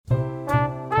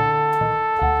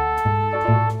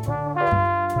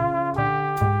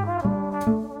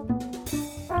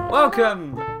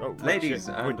Welcome, Oh, ladies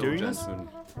shit. and We're doing gentlemen.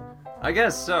 I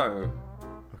guess so.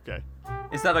 Okay.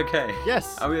 Is that okay?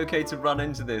 Yes. Are we okay to run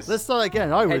into this? Let's start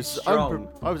again. I was Headstrong.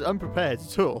 unprepared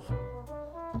at all.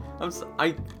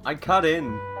 I cut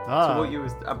in Ah. to what you were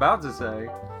about to say.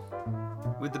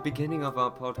 With the beginning of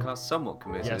our podcast somewhat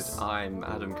committed, Yes. I'm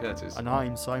Adam Curtis. And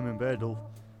I'm Simon Birdle.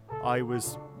 I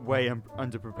was way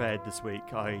underprepared this week.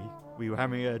 We were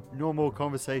having a normal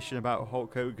conversation about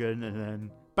Hulk Hogan, and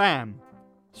then bam,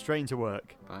 straight into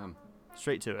work, Bam.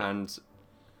 straight to it.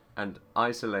 And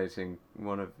isolating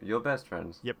one of your best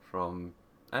friends Yep. from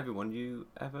everyone you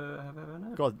have ever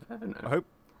known. God, Ever known. I hope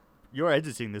you're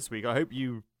editing this week. I hope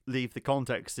you leave the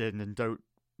context in and don't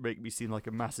make me seem like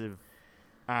a massive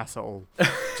asshole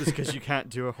just because you can't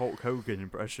do a Hulk Hogan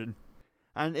impression.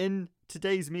 And in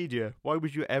today's media, why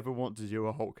would you ever want to do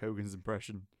a Hulk Hogan's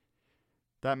impression?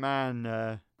 That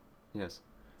man, Yes.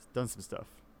 has done some stuff.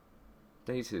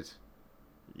 Dated,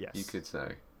 Yes. you could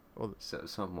say. Well,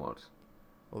 Somewhat.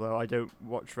 although I don't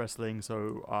watch wrestling,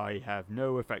 so I have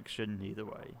no affection either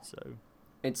way. So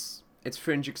It's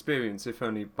fringe experience, if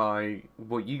only by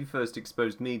what you first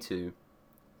exposed me to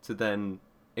then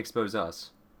expose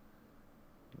us.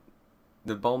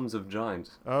 The bombs of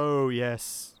Giant oh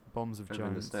yes, Bombs of over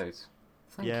in the Giants. States.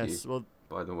 Thank Yes, you, well,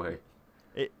 by the way.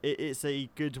 it's a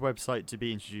good website to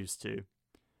be introduced to,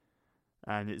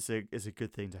 and it's a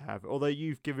good thing to have. Although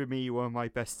you've given me one of my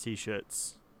best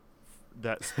T-shirts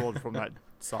that spawned from that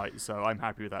site, so I'm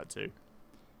happy with that too.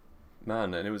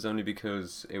 Man, and it was only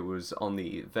because it was on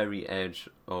the very edge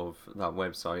of that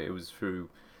website. It was through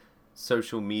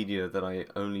social media that I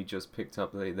only just picked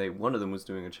up. They one of them was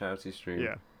doing a charity stream.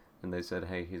 Yeah, And they said,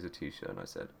 hey, here's a t-shirt. And I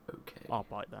said, okay. I'll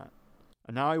buy that.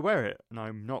 And now I wear it, and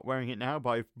I'm not wearing it now, but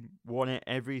I've worn it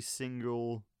every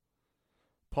single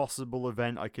possible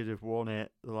event I could have worn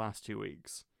it the last 2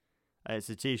 weeks. It's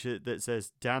a T-shirt that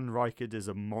says Dan Reichard is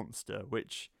a monster,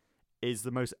 which is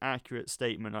the most accurate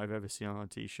statement I've ever seen on a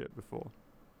T-shirt before.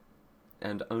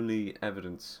 And only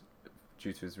evidence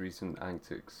due to his recent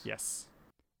antics. Yes.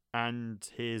 And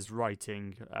his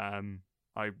writing.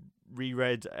 I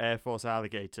reread Air Force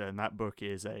Alligator, and that book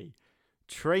is a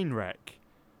train wreck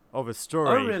of a story.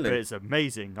 Oh, really? But it's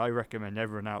amazing. I recommend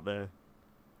everyone out there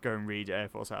go and read Air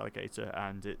Force Alligator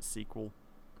and its sequel.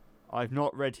 I've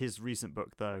not read his recent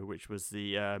book though, which was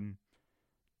the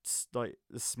the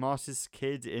smartest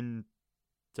kid in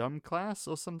dumb class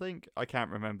or something. I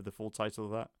can't remember the full title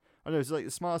of that. I know it's like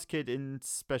the smartest kid in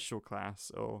special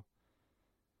class, or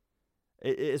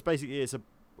it's basically a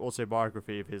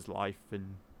autobiography of his life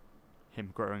and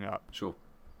him growing up. Sure.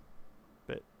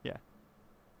 But yeah.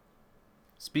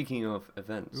 Speaking of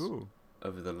events, Ooh.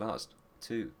 over the last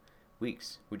 2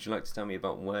 weeks, would you like to tell me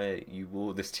about where you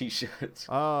wore this t-shirt?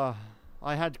 I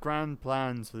had grand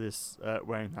plans for this,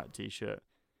 wearing that T-shirt,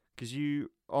 because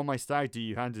on my stag do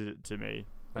you handed it to me,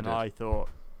 and I thought,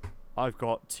 I've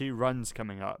got 2 runs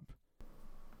coming up,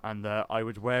 and I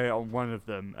would wear it on one of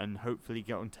them and hopefully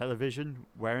get on television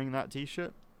wearing that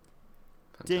T-shirt.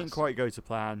 Didn't quite go to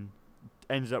plan.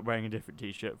 Ended up wearing a different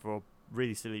T-shirt for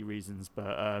really silly reasons,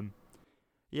 but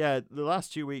yeah, the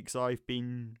last 2 weeks I've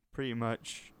been pretty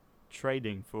much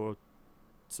training for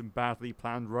some badly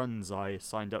planned runs I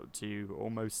signed up to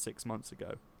almost 6 months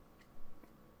ago.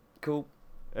 Cool.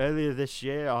 Earlier this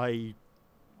year I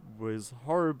was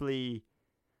horribly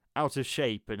out of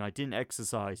shape, and I didn't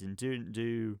exercise and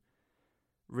didn't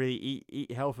really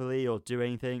eat healthily or do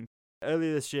anything.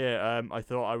 Earlier this year I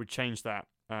thought I would change that,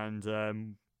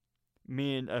 and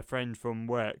me and a friend from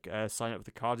work signed up for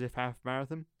the Cardiff Half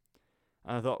Marathon,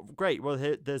 and I thought, great, well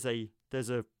there's a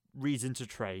reason to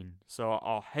train, so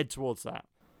I'll head towards that.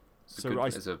 It's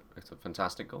a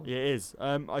fantastic goal. Yeah, it is.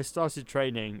 I started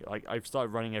training, like I've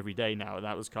started running every day now, and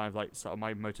that was kind of like sort of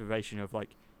my motivation of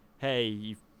like, hey,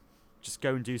 you just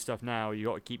go and do stuff now. You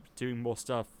got to keep doing more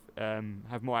stuff.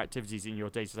 Have more activities in your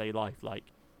day-to-day life, like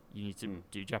you need to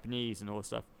do Japanese and all this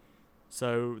stuff.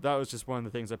 So that was just one of the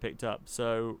things I picked up.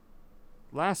 So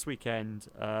last weekend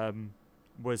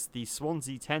was the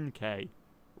Swansea 10K,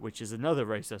 which is another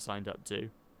race I signed up to.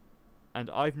 And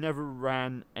I've never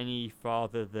ran any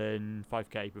farther than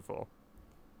 5k before.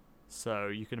 So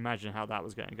you can imagine how that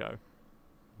was going to go.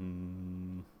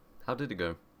 How did it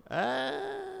go?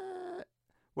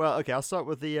 Well, okay, I'll start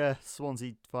with the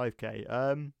Swansea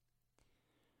 5k.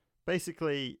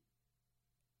 Basically,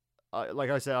 like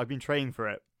I said, I've been training for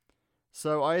it.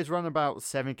 So I had run about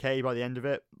 7k by the end of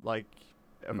it, like,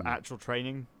 of actual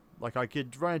training. Like, I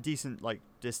could run a decent, like,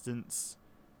 distance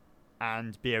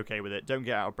and be okay with it. Don't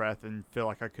get out of breath and feel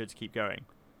like I could keep going.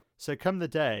 So come the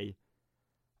day,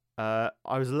 I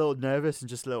was a little nervous and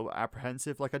just a little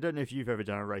apprehensive. Like, I don't know if you've ever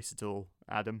done a race at all,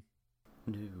 Adam.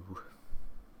 No.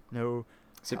 No,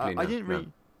 Simply I no. didn't really.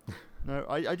 No,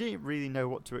 I didn't really know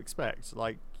what to expect.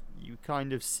 Like, you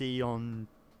kind of see on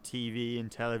TV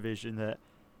and television that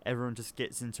everyone just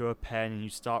gets into a pen and you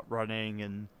start running,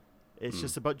 and it's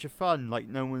just a bunch of fun. Like,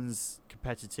 no one's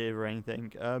competitive or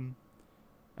anything. And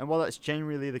while that's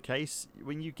generally the case,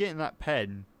 when you get in that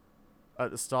pen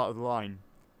at the start of the line,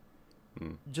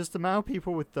 just the amount of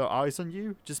people with their eyes on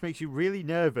you just makes you really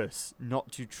nervous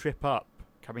not to trip up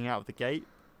coming out of the gate.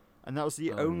 And that was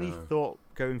the only thought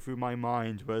going through my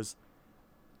mind was,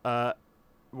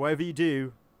 whatever you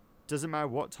do, doesn't matter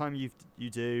what time you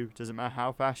do, doesn't matter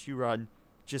how fast you run,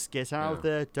 just get out of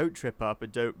there, don't trip up,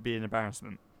 and don't be an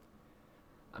embarrassment.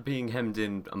 Being hemmed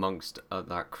in amongst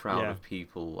that crowd of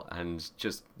people, and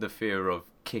just the fear of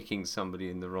kicking somebody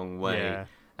in the wrong way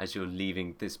as you're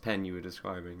leaving this pen you were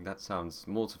describing, that sounds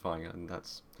mortifying, and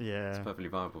that's perfectly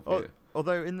viable for you.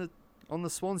 Although on the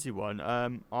Swansea one,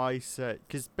 I said,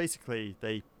 because basically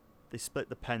they split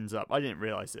the pens up. I didn't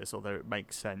realise this, although it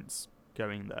makes sense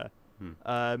going there.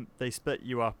 They split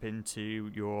you up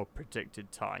into your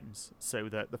predicted times, so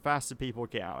that the faster people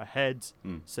get out ahead,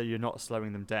 so you're not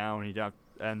slowing them down,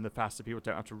 and the faster people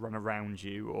don't have to run around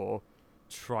you or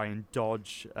try and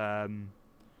dodge,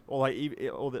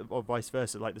 or vice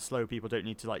versa. Like, the slow people don't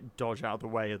need to like dodge out of the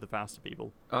way of the faster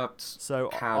people. So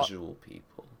casual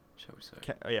people, shall we say?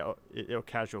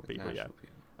 Casual people.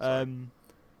 People.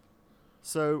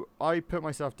 So I put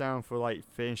myself down for like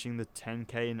finishing the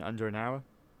 10k in under an hour,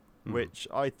 which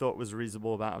I thought was a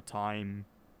reasonable amount of time,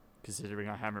 considering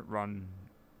I haven't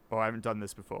done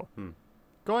this before.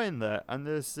 Got in there, and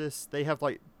there's this. They have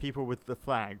like people with the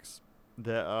flags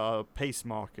that are pace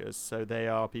markers. So they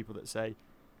are people that say,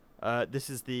 "This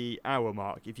is the hour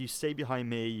mark. If you stay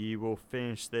behind me, you will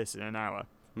finish this in an hour."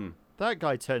 That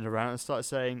guy turned around and started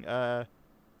saying, to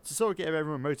sort of get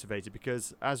everyone motivated,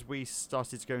 because as we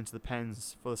started to go into the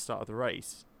pens for the start of the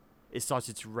race, it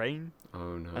started to rain.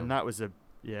 Oh no! And that was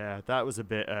a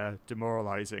bit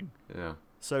demoralizing. Yeah.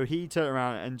 So he turned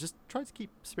around and just tried to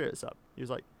keep spirits up. He was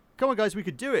like, "Come on, guys, we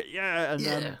could do it!" Yeah,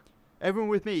 and everyone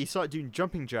with me, he started doing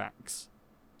jumping jacks.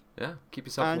 Yeah, keep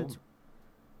yourself warm.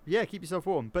 Yeah, keep yourself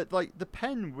warm. But like, the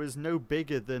pen was no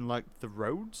bigger than like the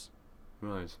roads.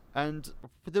 Right. And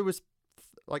there was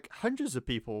like hundreds of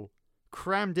people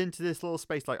crammed into this little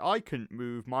space. Like, I couldn't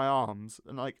move my arms,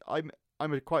 and like I'm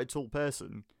quite a tall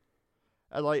person,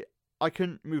 and like I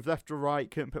couldn't move left or right,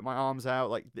 couldn't put my arms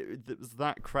out. Like, it was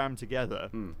that crammed together.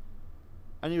 And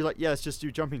he was like, "Yeah, let's just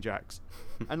do jumping jacks."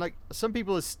 And like, some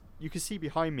people, you could see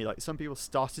behind me, like some people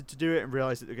started to do it and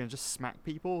realized that they're going to just smack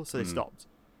people, so they stopped.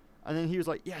 And then he was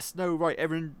like, "Yes, no, right,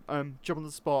 everyone, jump on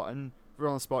the spot," and we're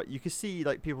on the spot. You could see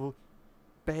like people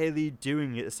barely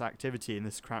doing this activity in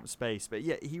this cramped space, but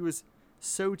yet he was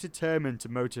so determined to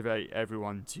motivate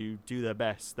everyone to do their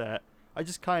best that I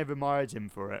just kind of admired him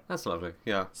for it. That's lovely.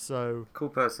 Yeah. So cool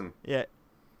person. Yeah.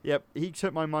 Yep. He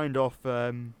took my mind off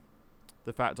the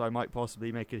fact I might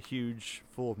possibly make a huge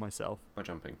fool of myself by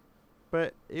jumping.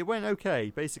 But it went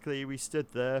okay. Basically, we stood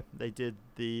there. They did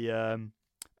the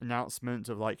announcement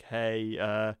of like,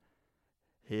 "Hey,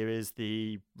 here is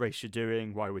the race you're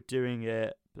doing, why we're doing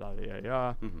it, blah, blah,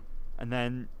 blah." And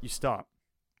then you start.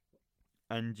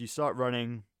 And you start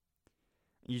running.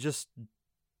 You just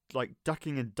like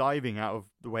ducking and diving out of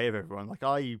the way of everyone.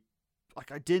 I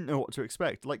didn't know what to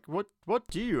expect. Like, what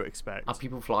do you expect? Are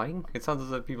people flying? It sounds as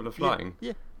though people are flying.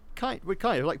 Yeah. Kind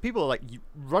of. Like, people are like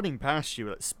running past you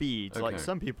at speed. Okay. Like,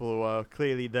 some people are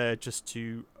clearly there just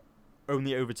to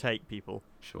only overtake people.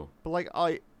 Sure. But like,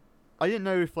 I didn't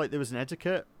know if like there was an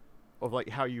etiquette of like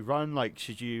how you run. Like,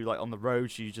 should you like on the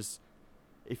road? Should you just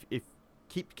if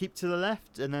keep to the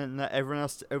left and then let everyone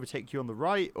else overtake you on the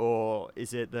right, or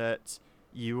is it that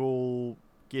you all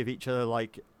give each other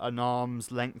like an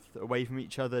arm's length away from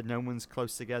each other? No one's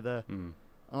close together. And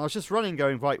I was just running,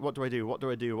 going, right, what do I do? What do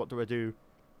I do? What do I do?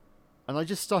 And I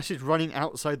just started running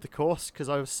outside the course because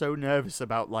I was so nervous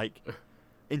about like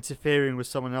interfering with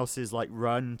someone else's like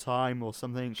run time or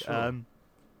something. Sure.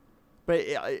 But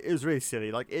it was really silly.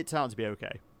 Like, it turned out to be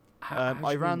okay.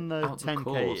 I ran the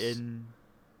 10k in.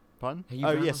 Pardon?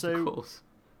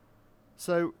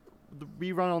 So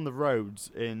we run on the roads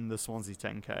in the Swansea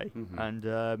 10k,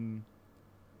 and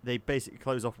they basically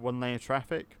close off one lane of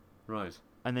traffic. Right.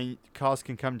 And then cars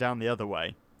can come down the other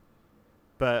way.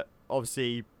 But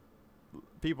obviously,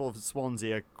 people of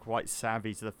Swansea are quite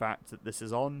savvy to the fact that this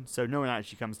is on, so no one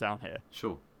actually comes down here.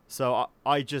 Sure. So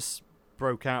I just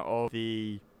broke out of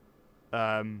the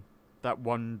that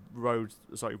one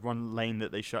lane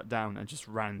that they shut down and just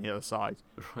ran the other side.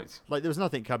 Right. Like, there was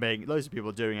nothing coming. Loads of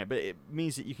people doing it, but it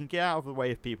means that you can get out of the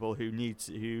way of people who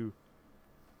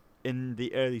in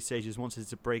the early stages wanted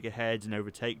to break ahead and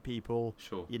overtake people.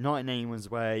 Sure. You're not in anyone's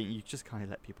way. You just kind of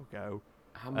let people go.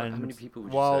 How many people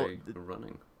would you say were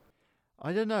running?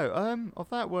 I don't know. Of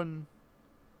that one,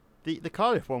 the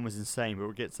Cardiff one was insane, but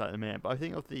we'll get to that in a minute. But I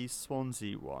think of the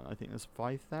Swansea one, I think there's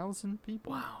 5,000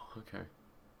 people. Wow. Okay.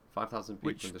 5,000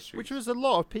 people in the streets. Which was a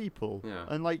lot of people. Yeah.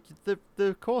 And like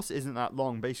the course isn't that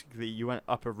long. Basically, you went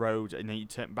up a road and then you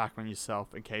turned back on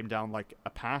yourself and came down like a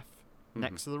path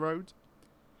next to the road.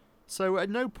 So at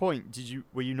no point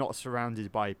were you not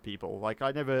surrounded by people. Like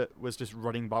I never was just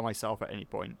running by myself at any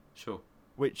point. Sure.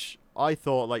 Which I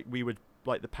thought like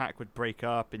the pack would break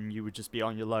up and you would just be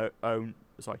on your own.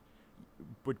 Sorry,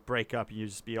 would break up and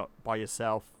you'd just be by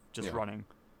yourself just running.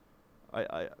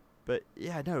 But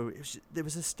yeah, no, there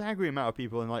was a staggering amount of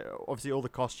people, and like obviously all the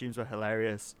costumes were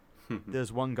hilarious.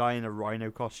 There's one guy in a rhino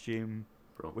costume,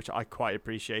 which I quite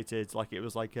appreciated. Like it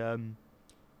was like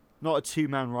not a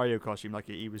 2-man rhino costume, like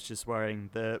he was just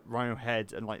wearing the rhino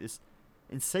head and like this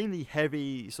insanely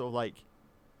heavy sort of like,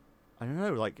 I don't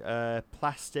know, like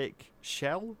plastic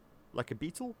shell, like a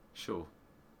beetle. Sure.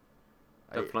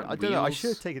 I don't know. I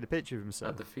should have taken a picture of himself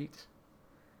at the feet.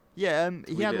 Yeah,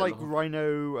 he had like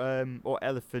rhino or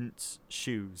elephant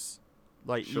shoes,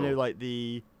 like Sure. you know, like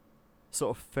the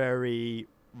sort of furry,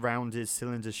 rounded,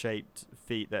 cylinder-shaped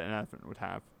feet that an elephant would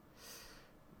have.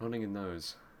 Running in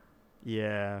those.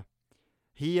 Yeah,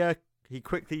 he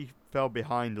quickly fell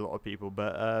behind a lot of people,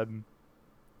 but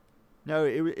no,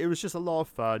 it was just a lot of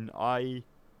fun. I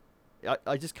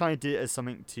just kind of did it as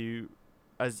something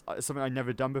something I'd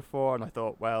never done before, and I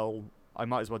thought, well, I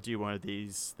might as well do one of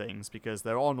these things because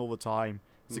they're on all the time.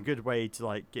 It's a good way to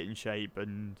like get in shape,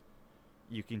 and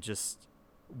you can just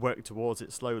work towards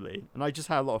it slowly. And I just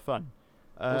had a lot of fun.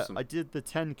 Awesome. I did the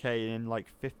 10K in like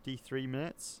 53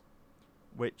 minutes,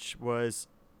 which was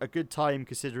a good time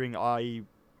considering I,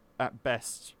 at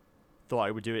best, thought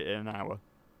I would do it in an hour.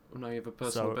 Well, now you have a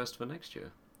personal best for next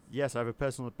year. Yes, I have a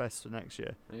personal best for next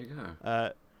year. There you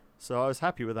go. So I was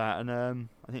happy with that, and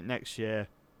I think next year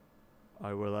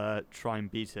I will try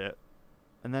and beat it.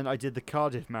 And then I did the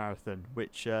Cardiff Marathon,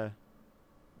 which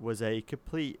was a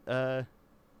complete I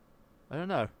don't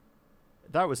know.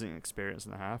 That was an experience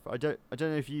and a half. I don't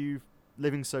know if you've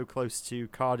living so close to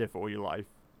Cardiff all your life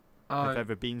have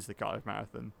ever been to the Cardiff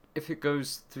Marathon. If it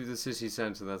goes through the city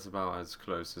centre, that's about as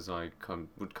close as I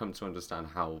would come to understand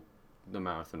how the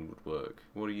marathon would work.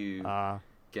 What are you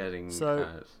getting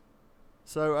at?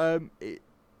 So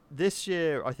this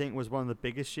year I think was one of the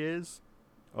biggest years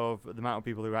of the amount of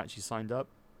people who actually signed up.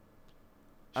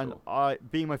 Sure.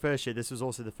 And being my first year, this was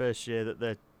also the first year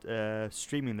that they're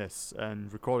streaming this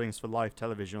and recording this for live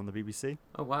television on the BBC.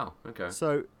 Oh wow, okay.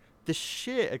 So the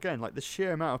sheer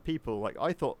amount of people, like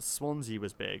I thought Swansea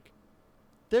was big.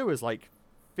 There was like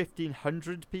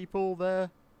 1,500 people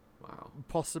there. Wow.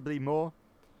 Possibly more.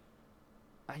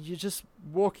 And you're just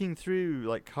walking through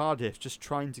like Cardiff, just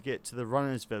trying to get to the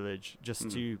runners' village,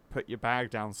 just to put your bag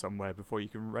down somewhere before you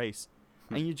can race.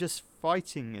 And you're just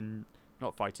fighting and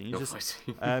not fighting. You're just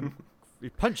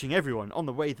you're punching everyone on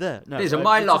the way there. No, these are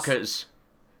my lockers.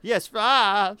 Yes,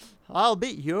 I'll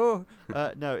beat you.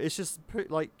 No, it's just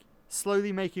like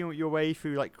slowly making your way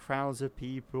through like crowds of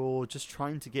people, just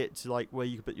trying to get to like where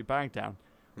you can put your bag down.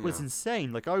 Was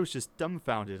insane. Like I was just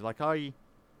dumbfounded. Like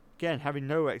again, having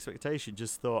no expectation,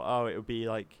 just thought, oh, it would be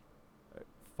like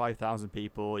 5,000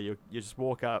 people. You just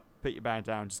walk up, put your bag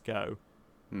down, just go.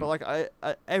 But like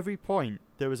at every point,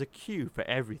 there was a queue for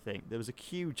everything. There was a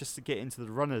queue just to get into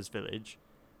the runners' village,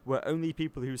 where only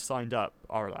people who signed up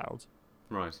are allowed.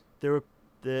 Right.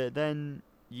 Then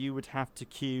you would have to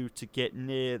queue to get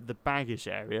near the baggage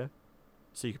area,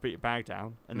 so you could put your bag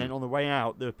down. And then on the way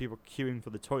out, there were people queuing for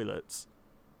the toilets,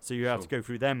 so you have to go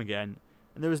through them again.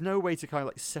 And there was no way to kind of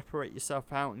like separate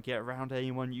yourself out and get around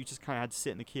anyone. You just kind of had to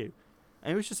sit in the queue,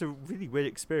 and it was just a really weird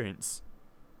experience.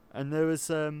 And there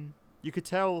was you could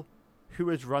tell who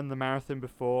had run the marathon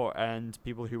before and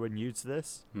people who were new to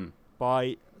this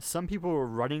by some people were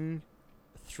running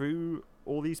through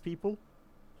all these people,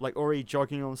 like already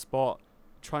jogging on the spot,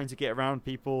 trying to get around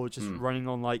people, just running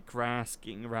on like grass,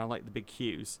 getting around like the big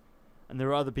queues. And there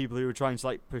were other people who were trying to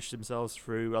like push themselves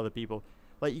through other people.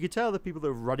 Like you could tell the people that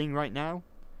are running right now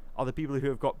are the people who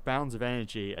have got bounds of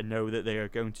energy and know that they are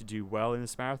going to do well in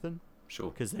this marathon.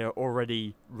 Sure. Because they are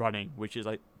already running, which is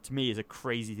like, to me, is a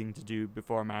crazy thing to do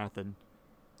before a marathon.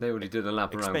 They already did a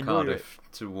lap around Cardiff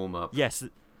to warm up. Yes.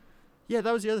 Yeah,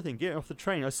 that was the other thing. Getting off the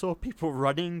train, I saw people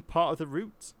running part of the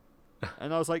route.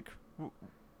 And I was like,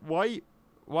 why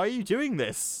are you doing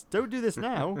this? Don't do this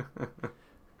now.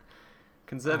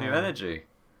 Conserve your energy.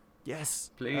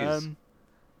 Yes. Please.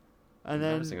 And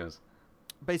then us.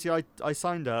 basically I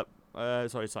signed up.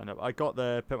 Signed up. I got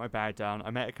there, put my bag down.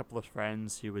 I met a couple of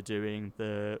friends who were doing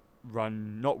the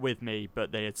run, not with me,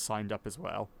 but they had signed up as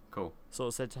well. Cool. Sort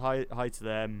of said hi to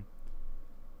them,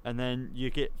 and then you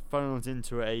get funneled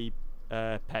into a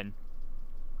pen.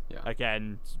 Yeah.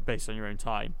 Again, based on your own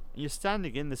time. And you're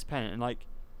standing in this pen, and like,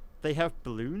 they have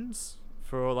balloons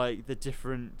for like the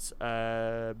different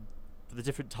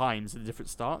times and the different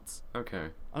starts.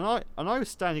 Okay. And I was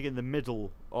standing in the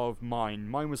middle of mine.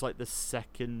 Mine was like the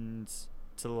second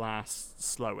to last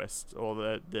slowest, or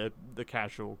the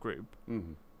casual group.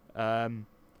 Mm-hmm.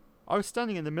 I was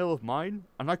standing in the middle of mine,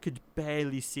 and I could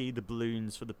barely see the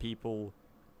balloons for the people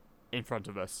in front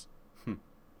of us.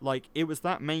 Like, it was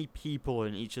that many people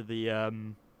in each of the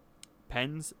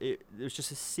pens. It was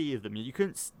just a sea of them. You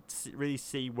couldn't really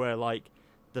see where like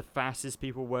the fastest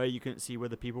people were. You couldn't see where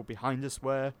the people behind us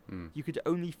were. You could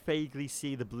only vaguely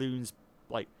see the balloons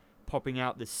like popping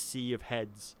out this sea of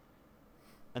heads.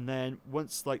 And then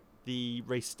once like the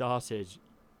race started,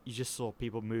 you just saw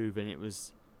people move, and it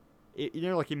was, you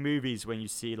know, like in movies when you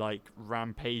see like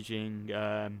rampaging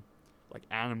like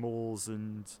animals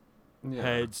and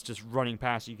herds just running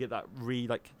past, you get that really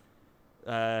like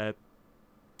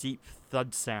deep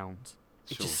thud sound.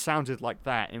 It just sounded like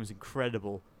that, and it was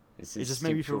incredible. It just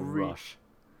made me feel rush.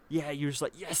 Yeah, you're just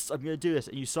like, yes, I'm gonna do this,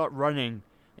 and you start running,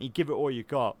 and you give it all you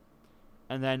got,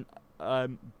 and then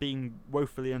being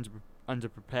woefully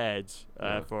underprepared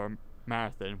for a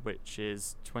marathon, which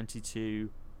is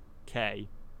 22k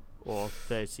or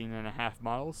 13.5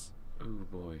 miles. Oh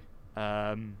boy.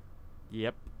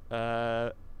 Yep.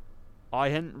 I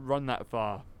hadn't run that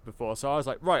far before, so I was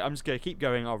like, right, I'm just gonna keep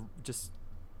going. I'll just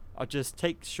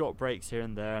take short breaks here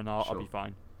and there, and I'll be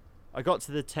fine. I got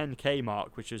to the 10k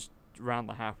mark, which was around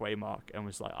the halfway mark, and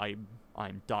was like,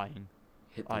 I'm dying.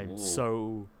 Hit the I'm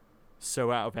wall.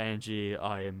 so out of energy.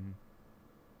 I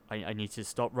need to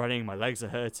stop running. My legs are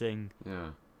hurting. Yeah.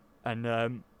 And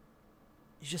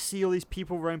you just see all these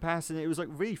people running past, and it was like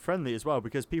really friendly as well,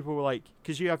 because people were like,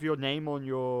 because you have your name on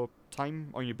your time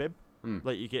on your bib,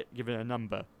 like you get given a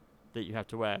number that you have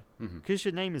to wear. Because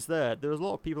your name is there was a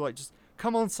lot of people like, just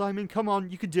come on, Simon, come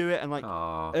on, you can do it, and like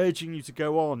urging you to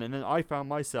go on. And then I found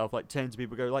myself like turning to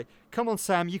people, go like, come on,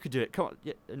 Sam, you could do it, come on.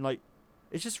 Yeah. And like,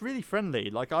 it's just really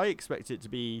friendly. Like, I expect it to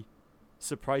be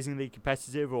surprisingly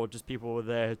competitive, or just people were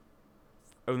there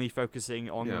only focusing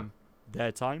on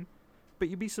their time. But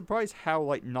you'd be surprised how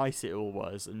like nice it all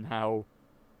was, and how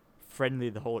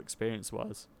friendly the whole experience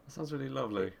was. That sounds really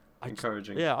lovely.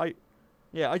 Encouraging.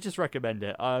 I just recommend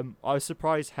it. I was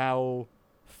surprised how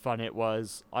fun it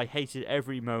was. I hated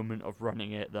every moment of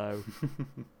running it, though.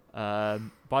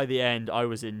 By the end, I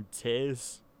was in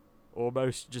tears,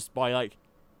 almost, just by like,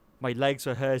 my legs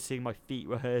were hurting, my feet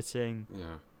were hurting.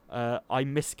 Yeah. I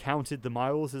miscounted the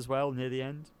miles as well near the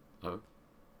end. Oh.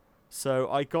 So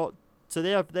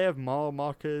they have mile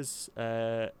markers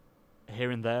here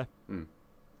and there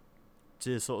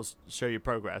to sort of show your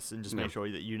progress and just make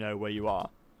sure that you know where you are.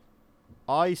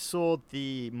 I saw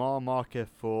the mile marker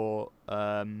for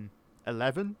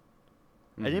 11,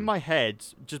 and in my head,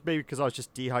 just maybe because I was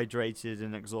just dehydrated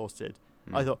and exhausted,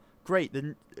 I thought, great,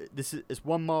 then it's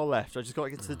 1 mile left. I just got to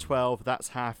get to the 12. That's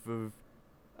half of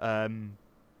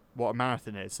what a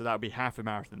marathon is, so that would be half a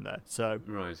marathon there. So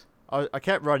right. I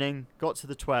kept running, got to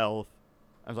the 12.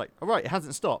 I was like, all right, it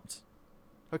hasn't stopped.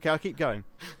 Okay, I'll keep going.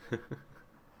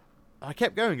 I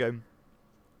kept going.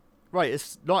 Right,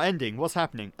 it's not ending. What's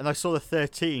happening? And I saw the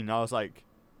 13. I was like,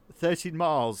 13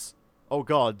 miles. Oh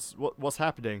God, what's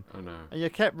happening? Oh no. And you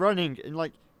kept running, and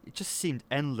like, it just seemed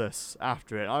endless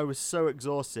after it. I was so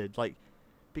exhausted, like,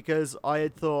 because I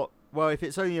had thought, well, if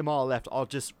it's only a mile left, I'll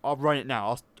run it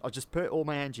now. I'll just put all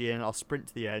my energy in. I'll sprint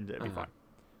to the end. It'll be fine.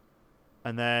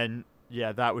 And then,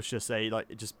 yeah, that was just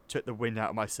it just took the wind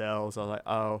out of my sails. I was like,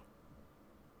 oh.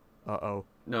 Uh-oh.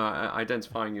 No,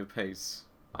 identifying your pace,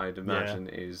 I'd imagine,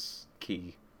 is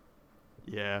key.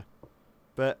 Yeah.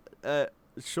 But,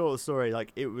 short story,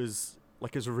 like, it was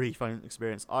a really fun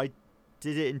experience. I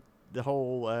did it in the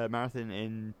whole marathon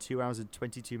in 2 hours and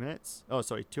 22 minutes. Oh,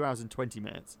 sorry, 2 hours and 20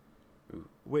 minutes. Ooh.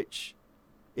 Which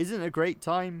isn't a great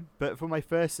time, but for my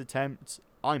first attempt,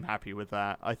 I'm happy with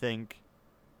that. I think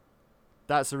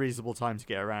that's a reasonable time to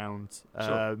get around.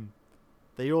 Sure.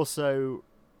 They also,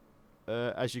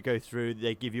 as you go through,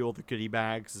 they give you all the goodie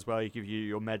bags as well. They give you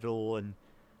your medal, and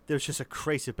there was just a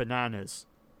crate of bananas.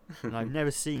 And I've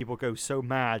never seen people go so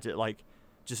mad at like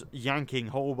just yanking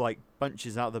whole like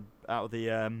bunches out of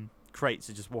the crates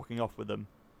and just walking off with them.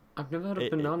 I've never heard of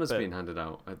bananas being handed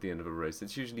out at the end of a race.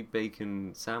 It's usually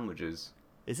bacon sandwiches.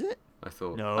 Is it? I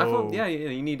thought. No. Yeah,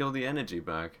 you need all the energy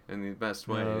back, and the best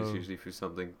way is No. usually through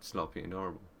something sloppy and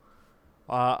horrible.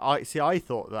 I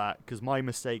thought that because my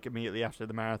mistake immediately after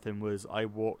the marathon was I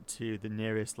walked to the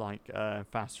nearest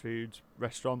fast food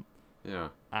restaurant Yeah,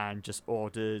 and just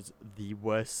ordered the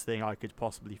worst thing I could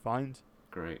possibly find,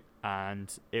 great.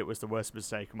 and it was the worst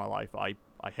mistake of my life. I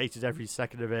hated every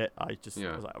second of it. I was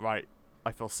like, right,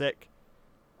 I feel sick.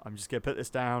 I'm just gonna put this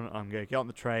down. I'm gonna get on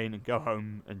the train and go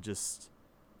home and just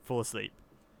fall asleep.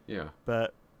 Yeah.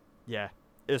 But yeah,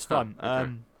 it was fun.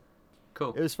 Okay.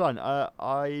 Cool. It was fun.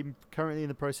 I'm currently in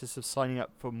the process of signing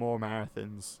up for more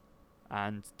marathons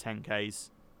and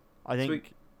 10Ks. I think.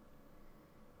 Sweet.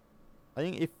 I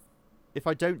think if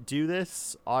I don't do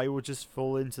this, I will just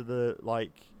fall into the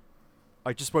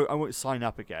I won't sign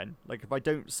up again. Like if I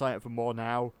don't sign up for more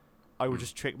now, I will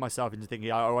just trick myself into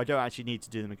thinking, oh, I don't actually need to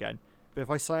do them again. But if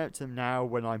I sign up to them now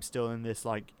when I'm still in this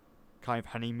kind of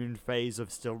honeymoon phase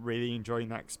of still really enjoying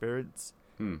that experience,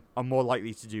 I'm more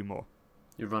likely to do more.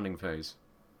 Your running phase.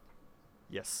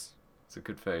 Yes. It's a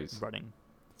good phase. Running.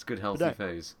 It's a good healthy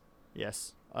phase.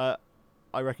 Yes. I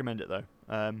recommend it though.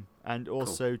 And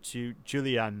also to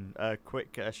Julian, a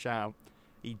quick shout.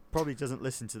 He probably doesn't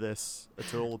listen to this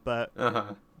at all, but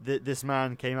this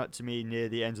man came up to me near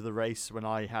the end of the race when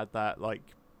I had that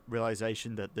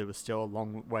realization that there was still a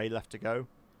long way left to go.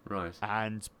 Right.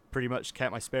 And pretty much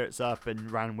kept my spirits up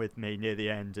and ran with me near the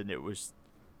end, and it was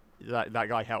that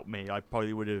guy helped me. I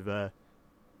probably would have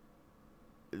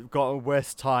got a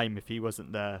worse time if he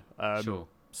wasn't there. Sure.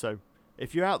 So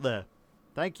if you're out there,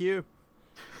 thank you.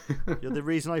 You're the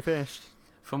reason I finished.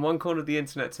 From one corner of the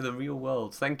internet to the real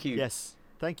world. Thank you. Yes,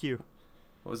 thank you.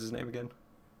 What was his name again?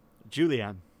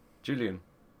 Julian.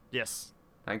 Yes.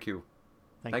 Thank you.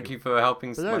 Thank Thank you for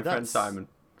helping But no, my friend Simon.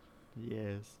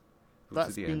 Yes.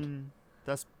 To the end.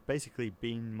 That's basically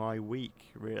been my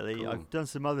week, really. Cool. I've done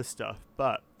some other stuff,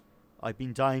 but I've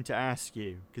been dying to ask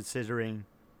you, considering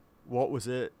what was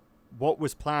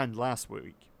planned last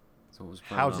week. So what was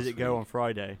planned How last did it go week? on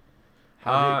Friday?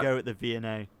 How did it go at the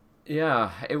V&A?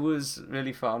 Yeah, it was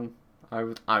really fun.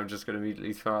 I'm just going to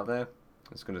immediately throw out there.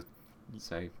 I was going to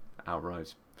say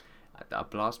outright, a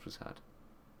blast was had.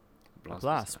 A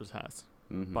blast was had.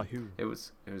 Mm-hmm. By who? It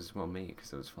was me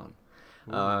because it was fun.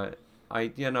 Ooh.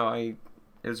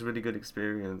 It was a really good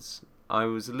experience. I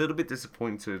was a little bit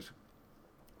disappointed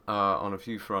on a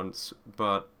few fronts,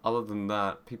 but other than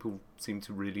that, people seemed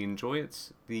to really enjoy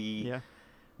it. The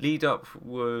lead up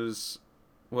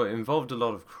involved a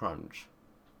lot of crunch,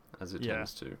 as it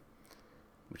tends to,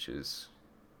 which is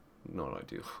not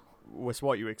ideal. Was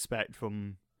what you expect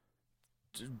from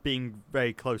being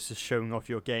very close to showing off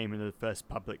your game in the first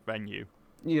public venue.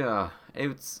 Yeah,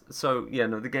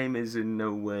 the game is in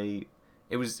no way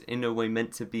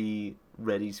meant to be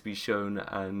ready to be shown,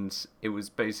 and it was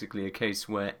basically a case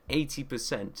where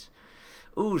 80%,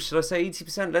 should I say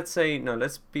 80%?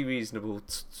 Let's be reasonable.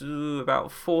 About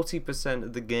 40%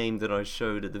 of the game that I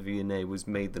showed at the V&A was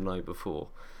made the night before.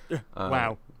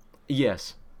 Wow.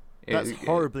 Yes. That's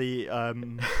horribly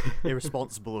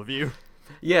irresponsible of you.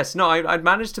 Yes, no, I'd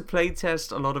managed to play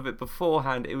test a lot of it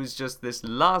beforehand. It was just this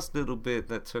last little bit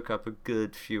that took up a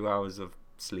good few hours of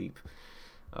sleep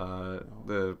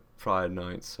the prior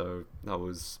night, so that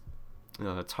was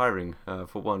tiring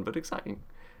for one, but exciting.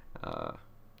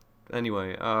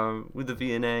 Anyway, with the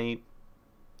V&A,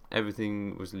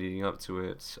 everything was leading up to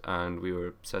it, and we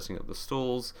were setting up the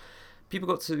stalls. People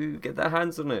got to get their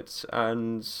hands on it,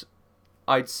 and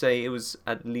I'd say it was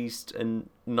at least a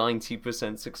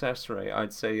 90% success rate.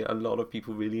 I'd say a lot of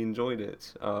people really enjoyed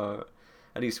it,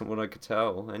 at least from what I could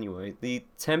tell. Anyway, the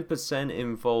 10%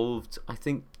 involved, I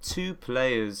think, 2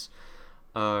 players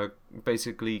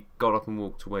basically got up and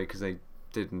walked away because they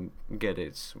didn't get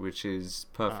it, which is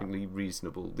perfectly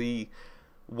reasonable. The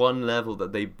one level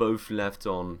that they both left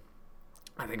on,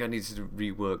 I think I needed to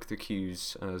rework the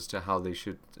cues as to how they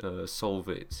should solve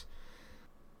it.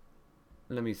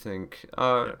 Let me think.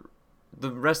 The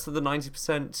rest of the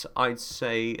 90%, I'd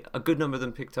say a good number of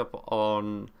them picked up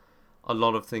on a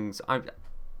lot of things.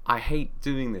 I hate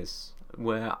doing this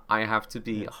where I have to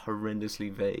be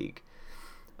horrendously vague.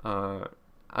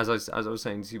 As I was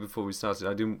saying to you before we started,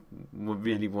 I didn't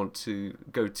really want to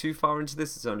go too far into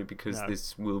this. It's only because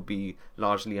this will be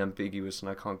largely ambiguous and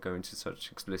I can't go into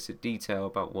such explicit detail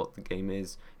about what the game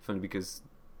is, if only because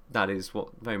that is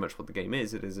very much what the game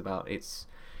is. It is about its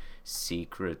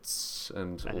secrets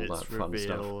and all that fun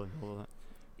stuff. And all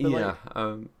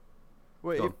that.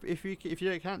 But if you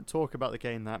can't talk about the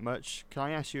game that much, can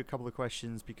I ask you a couple of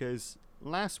questions? Because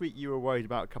last week you were worried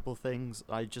about a couple of things.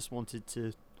 I just wanted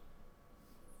to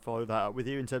follow that up with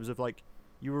you in terms of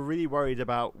you were really worried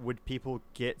about would people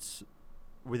get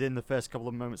within the first couple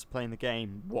of moments of playing the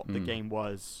game what the game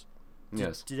was.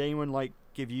 Did anyone like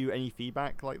give you any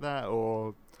feedback like that,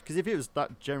 or because if it was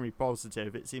that generally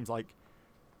positive, it seems like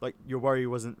your worry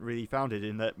wasn't really founded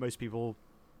in that most people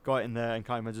got in there and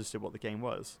kind of understood what the game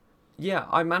was. Yeah,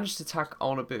 I managed to tack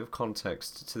on a bit of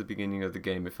context to the beginning of the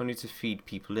game, if only to feed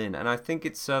people in, and I think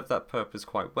it served that purpose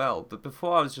quite well. But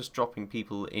before, I was just dropping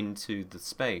people into the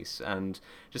space and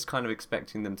just kind of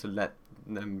expecting them to let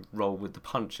them roll with the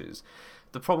punches.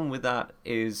 The problem with that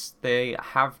is they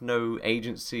have no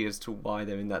agency as to why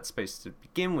they're in that space to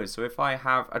begin with. So if I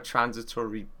have a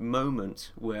transitory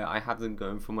moment where I have them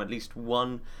going from at least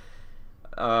one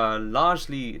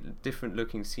largely different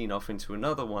looking scene off into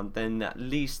another one, then at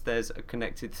least there's a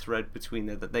connected thread between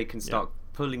there that they can start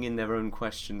pulling in their own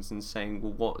questions and saying,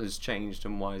 well, what has changed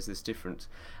and why is this different?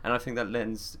 And I think that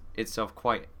lends itself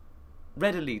quite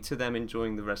readily to them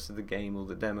enjoying the rest of the game or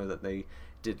the demo that they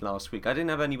did last week. I didn't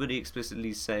have anybody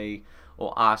explicitly say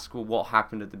or ask, well, what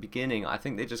happened at the beginning. I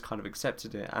think they just kind of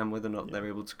accepted it, and whether or not they're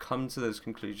able to come to those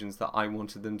conclusions that I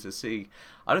wanted them to see,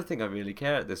 I don't think I really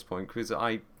care at this point, because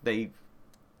that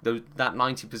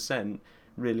 90%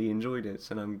 really enjoyed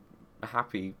it, and I'm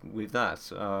happy with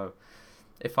that.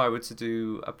 If I were to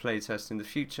do a playtest in the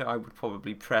future, I would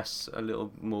probably press a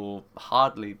little more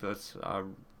hardly, but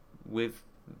with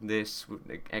this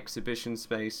exhibition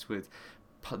space, with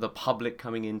the public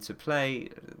coming into play,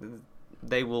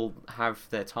 they will have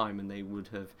their time, and they would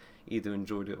have either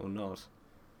enjoyed it or not.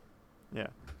 Yeah.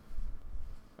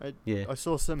 I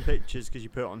saw some pictures, because you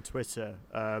put it on Twitter,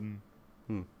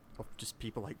 of just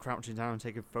people like crouching down and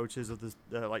taking photos of the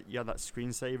that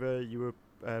screensaver you were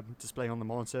displaying on the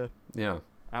monitor. Yeah.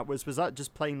 Outwards. Was that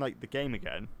just playing like the game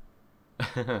again?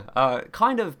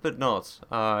 Kind of, but not.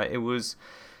 It was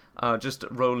just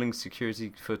rolling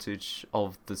security footage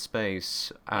of the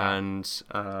space, and it's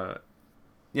a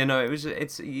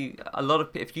lot of.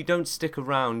 If you don't stick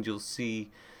around, you'll see.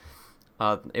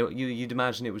 You'd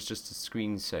imagine it was just a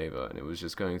screensaver, and it was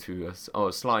just going through a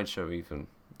slideshow even.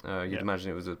 You'd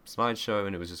imagine it was a slideshow,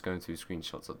 and it was just going through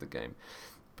screenshots of the game.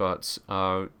 But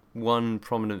one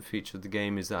prominent feature of the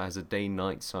game is that it has a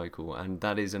day-night cycle, and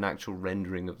that is an actual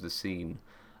rendering of the scene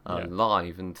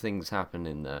live, and things happen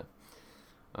in there.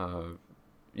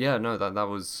 That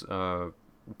was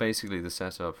basically the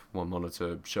setup. One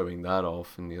monitor showing that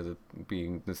off, and the other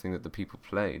being the thing that the people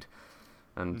played.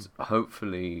 And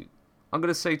hopefully, I'm going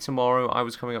to say tomorrow, I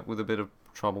was coming up with a bit of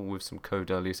trouble with some code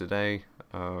earlier today,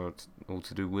 all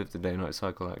to do with the day-night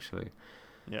cycle, actually.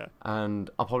 Yeah. And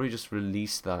I'll probably just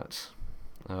release that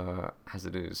as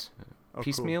it is.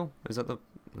 Piecemeal? Cool.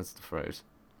 That's the phrase?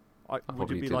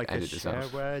 Would it be like a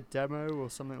shareware demo or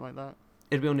something like that?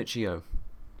 It'll be on itch.io.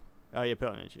 Oh, you put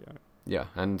it on itch.io. Yeah,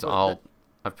 and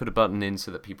I've put a button in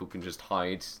so that people can just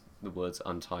hide the words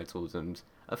untitled and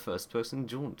a first-person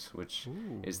jaunt, which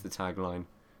is the tagline.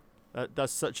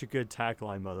 That's such a good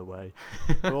tagline, by the way.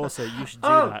 But also, you should do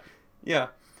that. Yeah.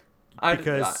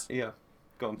 Because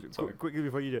Go on. Sorry. Quickly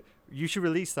before you do, you should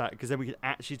release that, because then we can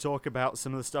actually talk about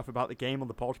some of the stuff about the game on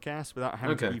the podcast without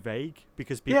having to be vague,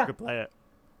 because people could play it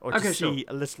or just see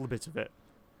a little bit of it.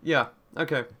 Yeah.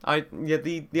 Okay.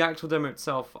 The actual demo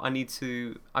itself, I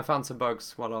found some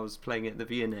bugs while I was playing it at the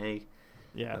V&A.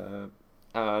 Yeah.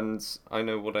 And I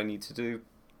know what I need to do.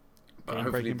 But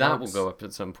hopefully that will go up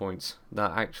at some point.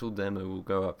 That actual demo will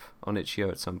go up on itch.io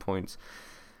at some point.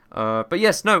 But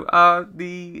yes, no.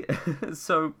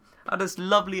 So I had this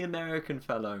lovely American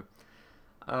fellow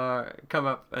come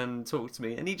up and talk to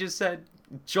me, and he just said,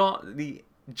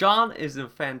 John is a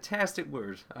fantastic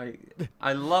word.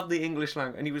 I love the English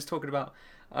language, and he was talking about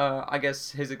I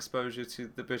guess his exposure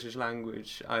to the British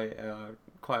language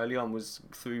quite early on was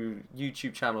through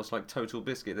YouTube channels like Total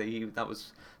Biscuit. That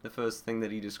was the first thing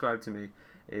that he described to me,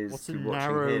 is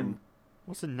watching him.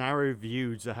 What's a narrow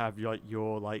view to have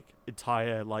your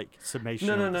entire summation?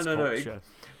 No.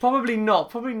 Probably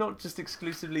not just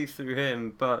exclusively through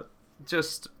him, but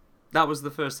just that was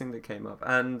the first thing that came up,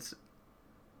 and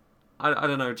I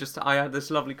don't know. Just I had this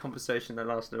lovely conversation that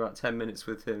lasted about 10 minutes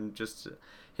with him, just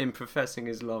him professing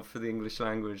his love for the English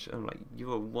language. I'm like,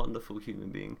 you're a wonderful human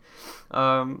being.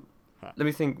 Let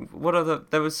me think.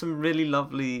 There was some really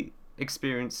lovely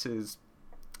experiences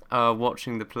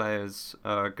watching the players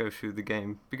go through the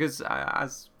game, because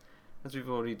as we've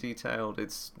already detailed,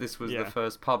 this was the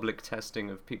first public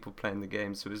testing of people playing the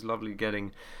game, so it was lovely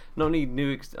getting not only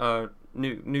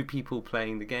new people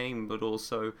playing the game, but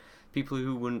also people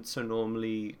who wouldn't so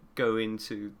normally go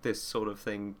into this sort of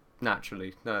thing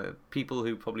naturally. People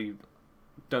who probably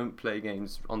don't play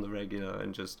games on the regular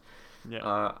and just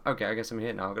Yeah. Okay, I guess I'm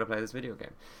here now. I'm gonna play this video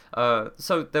game.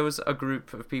 So there was a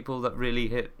group of people that really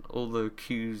hit all the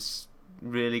cues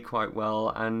really quite well,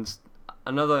 and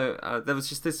another there was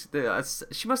just this.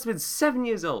 She must have been 7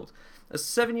 years old. A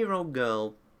 7-year-old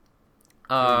girl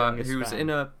who was in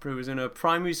a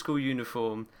primary school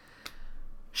uniform.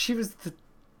 She was the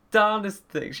darndest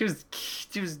thing. She was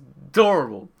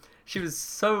adorable. She was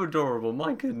so adorable.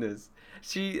 My goodness.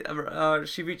 She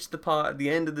reached the part at the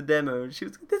end of the demo and she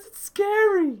was like, "This is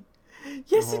scary."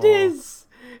 Yes, it is.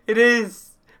 It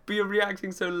is. But you're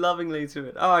reacting so lovingly to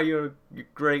it. Oh, you're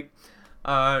great.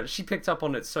 She picked up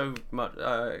on it so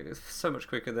much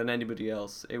quicker than anybody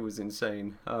else. It was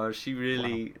insane. She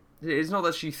really. Wow. It's not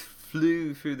that she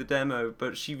flew through the demo,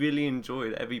 but she really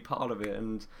enjoyed every part of it,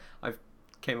 and I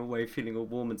came away feeling all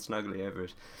warm and snuggly over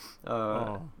it.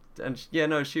 And yeah,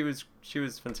 no, she was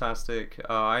fantastic.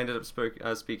 I ended up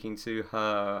speaking to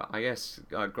her, I guess,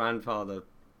 grandfather,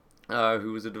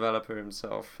 who was a developer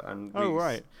himself, and we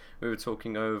were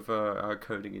talking over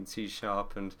coding in C#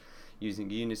 and using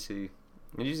Unity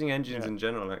and using engines in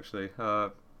general. Actually,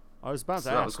 I was about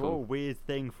to ask, what a weird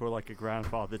thing for like a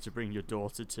grandfather to bring your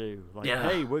daughter to. Like,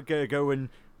 hey, we're gonna go and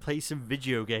play some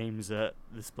video games at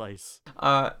this place.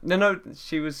 No,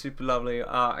 she was super lovely.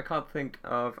 I can't think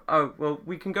of. Oh, well,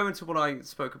 we can go into what I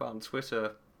spoke about on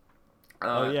Twitter.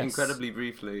 Incredibly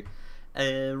briefly.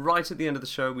 Right at the end of the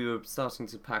show, we were starting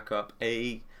to pack up.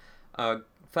 A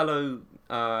fellow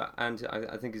and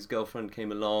I think his girlfriend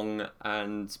came along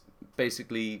and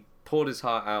basically poured his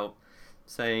heart out,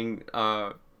 saying,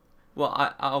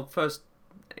 well, I'll first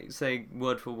say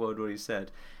word for word what he said.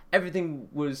 Everything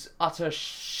was utter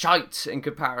shite in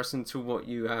comparison to what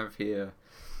you have here.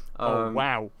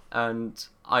 Wow! And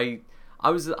I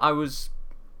was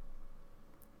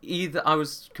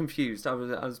confused. I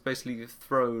was basically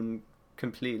thrown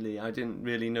completely. I didn't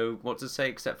really know what to say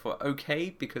except for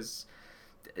okay, because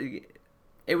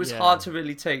it was hard to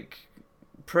really take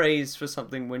praise for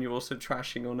something when you're also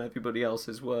trashing on everybody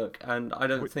else's work, and I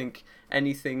don't think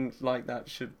anything like that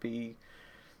should be.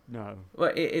 No.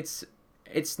 Well, it's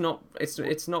not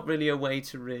really a way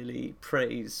to really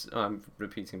praise. I'm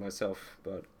repeating myself,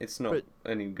 but it's not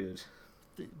any good.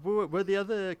 Were the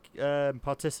other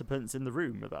participants in the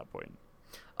room at that point?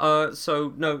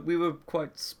 So no, we were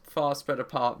quite far spread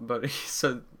apart, but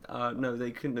no,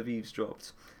 they couldn't have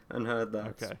eavesdropped and heard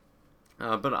that. Okay.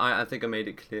 But I think I made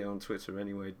it clear on Twitter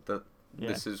anyway that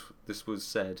this was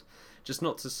said, just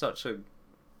not to such a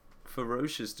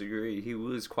ferocious degree. He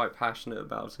was quite passionate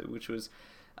about it, which was,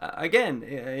 again,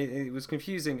 it was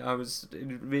confusing. It was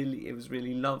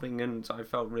really loving, and I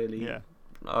felt really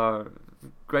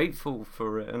grateful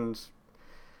for it. And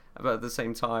but at the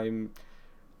same time,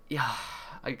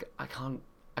 I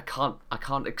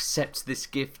can't accept this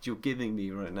gift you're giving me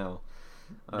right now.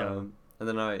 No. And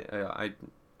then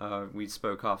we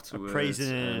spoke afterwards. Praise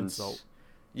and an insult.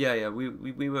 Yeah. We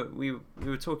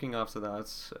were talking after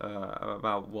that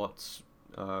about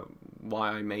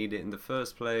why I made it in the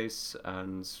first place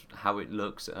and how it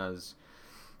looks as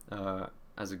a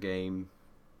game,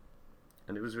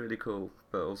 and it was really cool,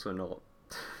 but also not.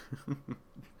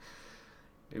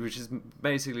 It was just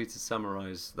basically to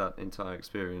summarize that entire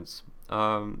experience.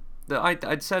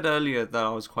 I'd said earlier that I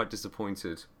was quite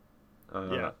disappointed.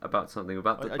 About something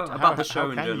about the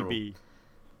show in general.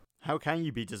 How can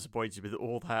you be disappointed with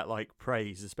all that like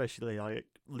praise, especially like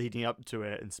leading up to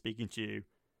it and speaking to you,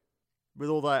 with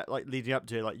all that like leading up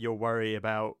to it, like your worry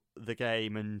about the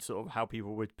game and sort of how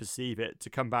people would perceive it, to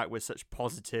come back with such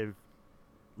positive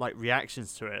like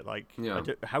reactions to it, like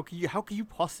how can you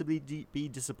possibly be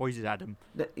disappointed, Adam?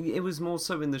 It was more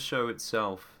so in the show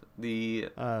itself. The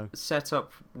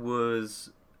setup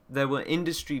was there were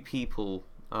industry people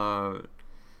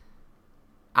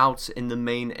out in the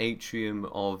main atrium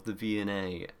of the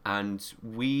V&A, and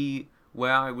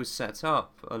where I was set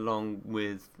up along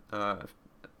with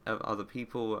other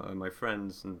people, my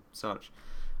friends and such,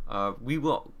 we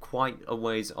were quite a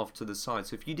ways off to the side.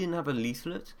 So if you didn't have a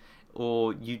leaflet,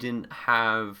 or you didn't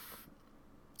have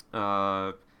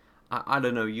I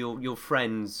don't know, your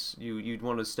friends, you'd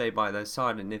want to stay by their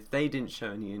side, and if they didn't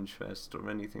show any interest or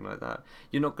anything like that,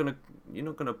 you're not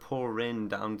gonna pour in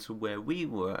down to where we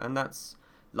were, and that's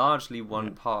largely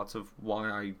one part of why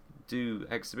I do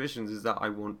exhibitions, is that I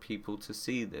want people to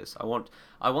see this. I want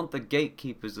the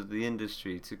gatekeepers of the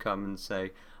industry to come and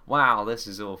say, "Wow, this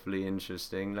is awfully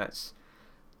interesting. Let's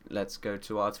go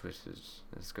to our Twitters.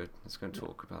 Let's go and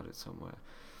talk about it somewhere."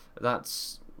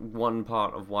 That's one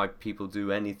part of why people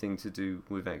do anything to do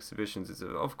with exhibitions, is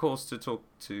of course to talk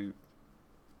to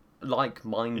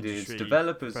like-minded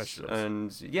developers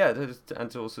and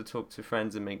to also talk to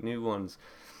friends and make new ones.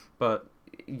 but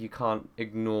you can't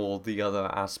ignore the other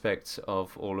aspect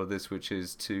of all of this, which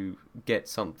is to get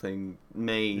something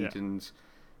made and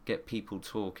get people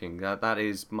talking. That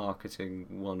is marketing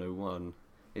 101,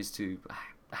 is to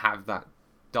have that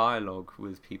dialogue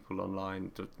with people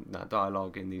online, that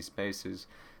dialogue in these spaces,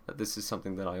 that this is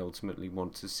something that I ultimately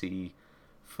want to see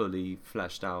fully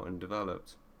fleshed out and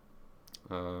developed.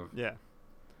 But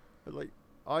like,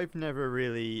 I've never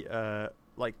really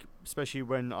like, especially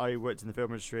when I worked in the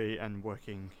film industry and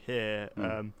working here,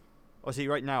 obviously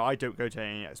right now I don't go to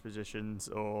any expeditions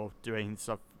or do any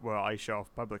stuff where I show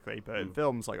off publicly, but in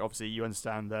films, like, obviously you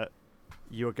understand that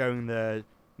you're going there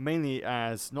mainly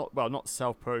as not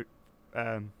self-promotion,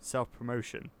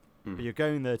 but you're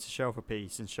going there to show off a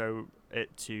piece and show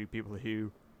it to people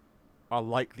who are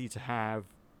likely to have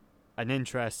an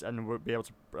interest and will be able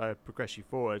to progress you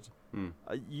forward.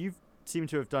 You seem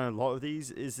to have done a lot of these.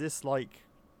 Is this like,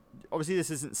 obviously this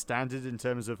isn't standard in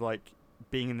terms of like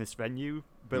being in this venue,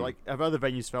 but like, have other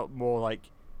venues felt more like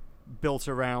built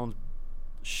around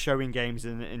showing games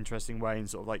in an interesting way, and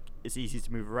sort of like it's easy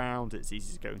to move around, it's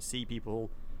easy to go and see people?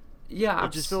 Yeah,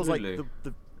 it just feels like the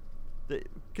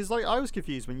because like I was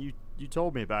confused when you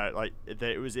told me about it, like that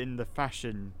it was in the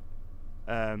fashion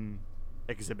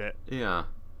exhibit. Yeah.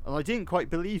 And I didn't quite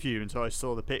believe you until I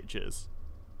saw the pictures.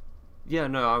 Yeah,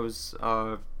 no, I was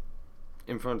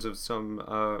in front of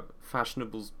some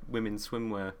fashionable women's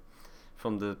swimwear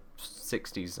from the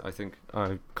 60s, I think.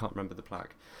 I can't remember the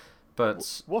plaque.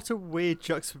 But what a weird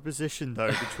juxtaposition,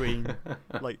 though, between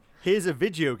like, here's a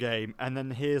video game and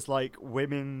then here's like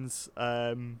women's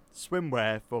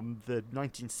swimwear from the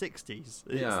 1960s.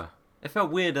 Yeah. It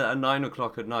felt weird that at 9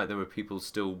 o'clock at night there were people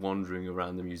still wandering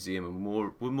around the museum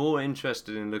and were more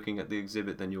interested in looking at the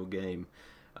exhibit than your game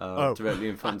directly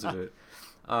in front of it.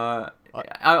 I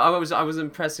was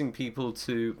impressing people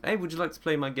to, hey, would you like to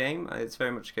play my game? It's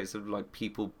very much a case of like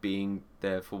people being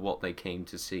there for what they came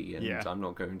to see, and I'm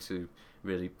not going to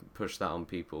really push that on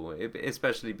people,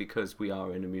 especially because we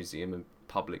are in a museum and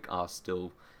public are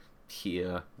still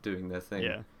here doing their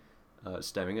thing,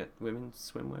 staring at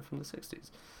women's swimwear from the 60s.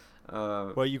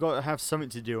 Well, you got to have something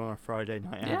to do on a Friday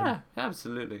night, Adam. Yeah,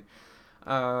 absolutely.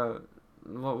 What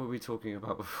were we talking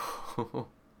about before?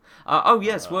 With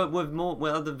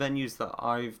other venues that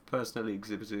I've personally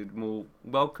exhibited, more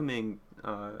welcoming.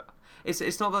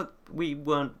 It's not that we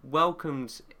weren't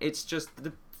welcomed. It's just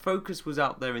the focus was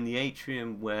out there in the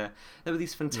atrium, where there were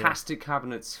these fantastic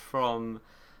cabinets from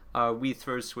We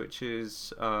Throw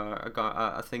Switches,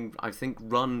 I think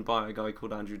run by a guy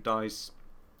called Andrew Dice,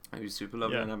 who's super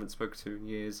lovely and I haven't spoken to in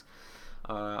years.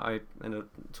 I ended up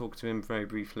talking to him very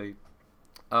briefly.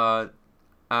 And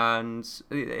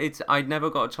I never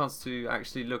got a chance to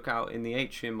actually look out in the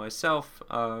atrium myself,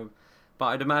 but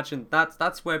I'd imagine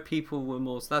that's where people were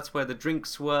more. So that's where the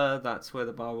drinks were. That's where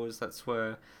the bar was. That's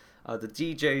where the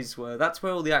DJs were. That's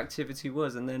where all the activity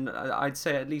was. And then I'd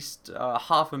say at least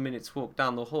half a minute's walk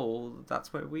down the hall.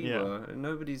 That's where we were. And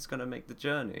nobody's gonna make the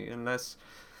journey unless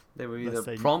they were either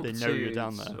prompted, they know you're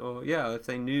down there, or if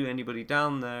they knew anybody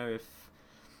down there.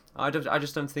 I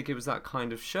just don't think it was that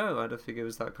kind of show. I don't think it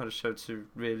was that kind of show to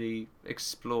really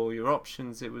explore your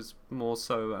options. It was more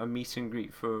so a meet and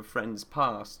greet for friends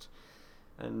past.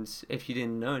 And if you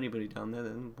didn't know anybody down there,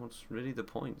 then what's really the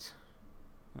point?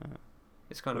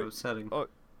 It's kind of upsetting.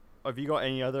 Have you got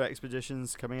any other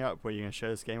expeditions coming up where you're going to show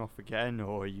this game off again,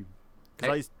 or are you...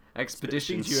 Expeditions. I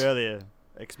spoke to you earlier.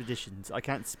 Expeditions. I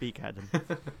can't speak, Adam.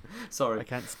 Sorry. I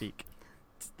can't speak.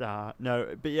 No,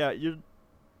 but yeah,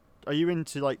 are you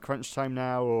into like crunch time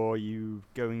now, or are you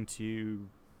going to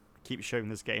keep showing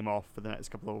this game off for the next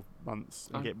couple of months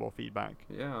and get more feedback?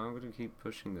 Yeah, I'm going to keep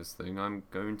pushing this thing. I'm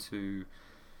going to...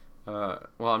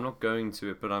 I'm not going to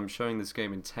it, but I'm showing this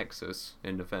game in Texas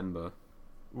in November.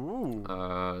 Ooh.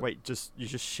 Wait, you're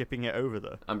just shipping it over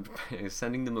there? I'm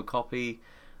sending them a copy.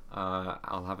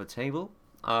 I'll have a table.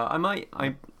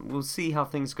 We'll see how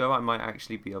things go. I might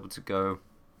actually be able to go.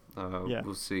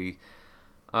 We'll see.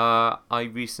 I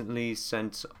recently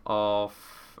sent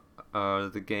off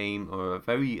the game, or a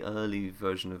very early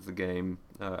version of the game,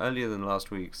 earlier than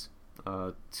last week's,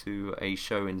 to a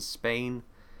show in Spain,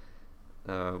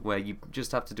 where you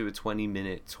just have to do a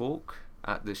 20-minute talk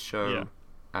at this show,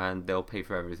 and they'll pay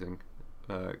for everything,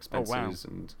 expenses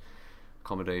and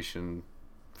accommodation,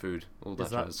 food, all that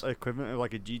jazz. Is that equivalent of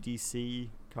like a GDC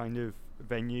kind of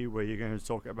venue where you're going to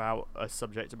talk about a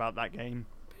subject about that game?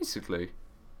 Basically,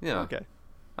 yeah. Okay.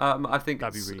 I think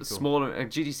that'd be really cool. Smaller.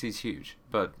 GDC is huge,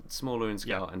 but smaller in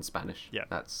scale and Spanish. Yeah,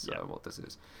 that's what this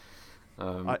is.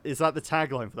 Is that the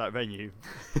tagline for that venue?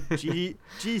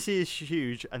 GDC is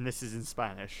huge, and this is in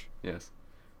Spanish. Yes.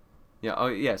 Yeah. Oh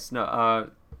yes. No.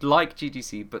 Like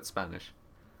GDC but Spanish.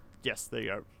 Yes, there you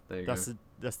go. There you That's go.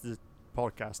 that's the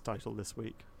podcast title this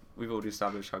week. We've already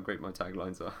established how great my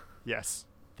taglines are. Yes,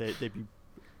 they'd be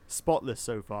spotless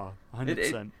so far.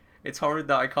 100%. It's horrid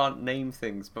that I can't name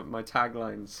things, but my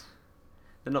taglines,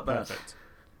 they're not bad. Perfect.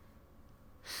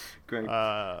 Great.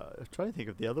 I'm trying to think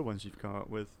of the other ones you've come up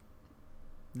with.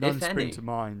 None If spring any. to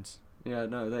mind. Yeah,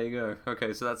 no, there you go.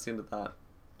 Okay, so that's the end of that.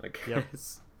 Yep.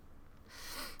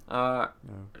 No.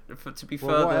 To be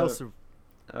further, What else?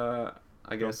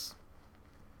 I guess,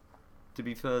 to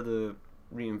be further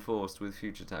reinforced with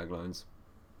future taglines.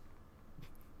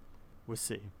 We'll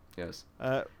see. Yes.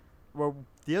 Well,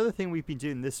 the other thing we've been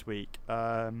doing this week,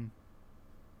 I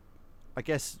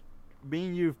guess me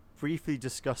and you've briefly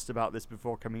discussed about this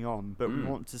before coming on, but we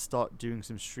want to start doing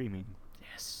some streaming.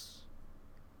 Yes.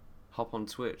 Hop on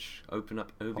Twitch, open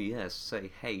up OBS,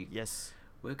 say, hey, Yes.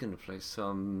 we're going to play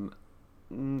some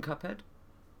Cuphead?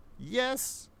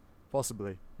 Yes!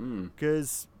 Possibly. Hmm.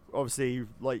 Because, obviously,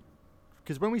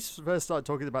 because when we first started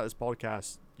talking about this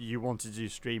podcast, you wanted to do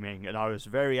streaming, and I was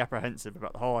very apprehensive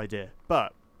about the whole idea.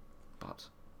 But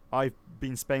I've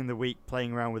been spending the week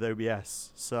playing around with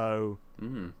OBS, so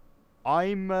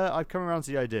I've come around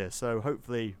to the idea. So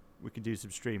hopefully we can do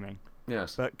some streaming.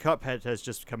 Yes. But Cuphead has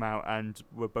just come out, and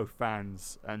we're both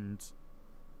fans, and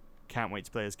can't wait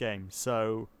to play this game.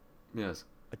 So Yes.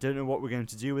 I don't know what we're going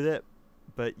to do with it,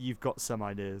 but you've got some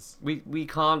ideas. We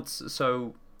can't,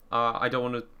 so I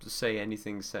don't want to say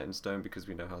anything set in stone because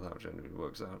we know how that generally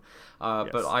works out. Yes.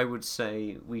 But I would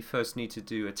say we first need to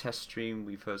do a test stream.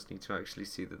 We first need to actually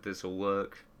see that this will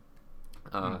work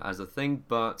as a thing.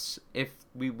 But if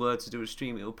we were to do a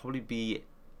stream, it will probably be,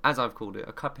 as I've called it,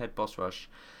 a Cuphead boss rush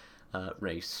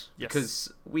race. Yes.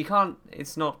 Because we can't,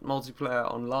 it's not multiplayer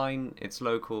online, it's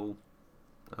local.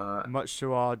 Much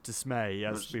to our dismay,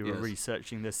 as we were yes.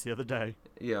 researching this the other day.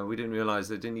 Yeah, we didn't realise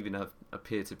they didn't even have a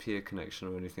peer-to-peer connection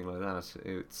or anything like that.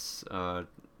 It's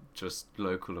just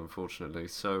local, unfortunately.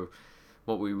 So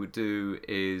what we would do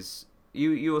is...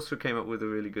 You also came up with a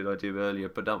really good idea earlier,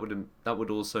 but that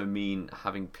would also mean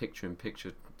having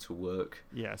picture-in-picture to work.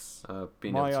 Yes.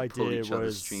 Being My able to pull idea each other's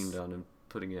was- stream down and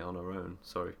putting it on our own.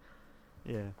 Sorry.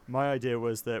 Yeah. My idea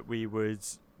was that we would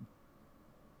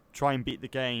try and beat the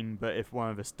game, but if one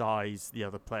of us dies, the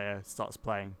other player starts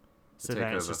playing. So Take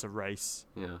then it's over. just a race.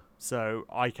 Yeah. So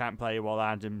I can't play while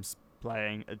Adam's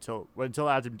playing until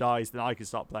Adam dies, then I can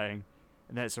start playing,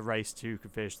 and then it's a race to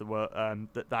can finish the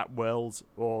that world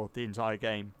or the entire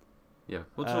game. Yeah.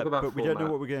 We'll talk about but we don't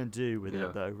know what we're going to do with Yeah.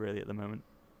 it though, really, at the moment.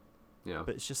 Yeah.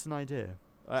 But it's just an idea.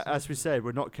 As we said,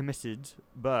 we're not committed,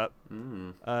 but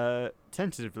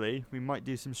tentatively we might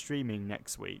do some streaming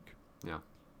next week. Yeah.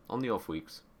 On the off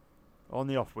weeks. On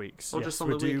the off weeks, Or yes, just on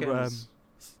we'll the weekends.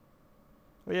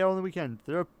 Oh yeah, on the weekend.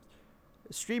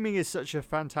 Streaming is such a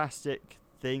fantastic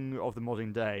thing of the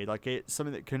modern day. Like, it's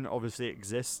something that couldn't obviously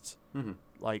exist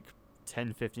like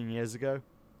 10, 15 years ago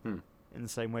in the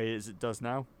same way as it does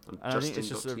now. On And I think it's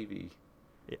just Justin.tv.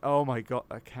 oh my god,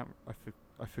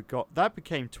 I forgot. That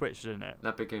became Twitch, didn't it?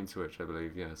 That became Twitch, I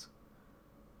believe, yes.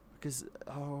 Because,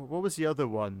 what was the other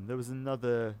one? There was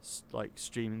another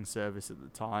streaming service at the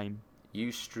time.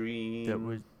 Ustream. That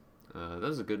would...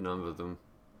 There's a good number of them.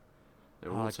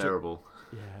 They're all I terrible.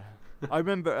 Yeah. I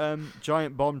remember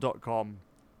giantbomb.com.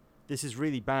 This is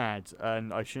really bad,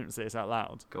 and I shouldn't say this out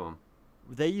loud. Go on.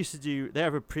 They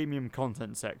have a premium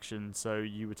content section, so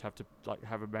you would have to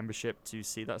have a membership to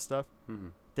see that stuff.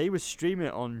 They would stream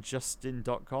it on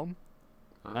justin.com,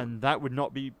 and that would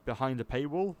not be behind a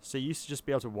paywall, so you used to just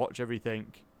be able to watch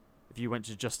everything if you went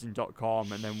to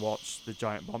justin.com and then watch the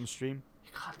Giant Bomb stream.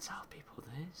 You can't tell people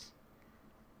this.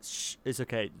 It's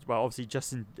okay. Well, obviously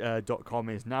justin.com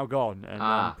is now gone, and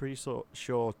I'm pretty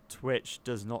sure Twitch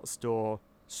does not store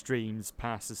streams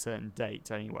past a certain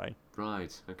date anyway.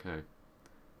 Right, okay.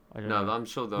 I don't know. I'm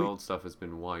sure the old stuff has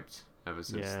been wiped ever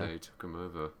since they took them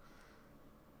over.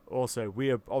 Also,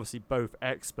 we are obviously both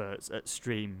experts at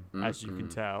stream, as you can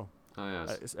tell. Oh,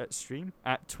 yes. At stream?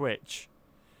 At Twitch,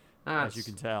 as you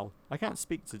can tell. I can't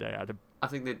speak today, Adam. I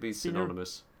think they'd be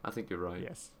synonymous. I think you're right.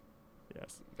 Yes.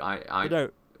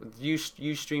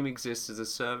 Ustream exists as a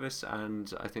service,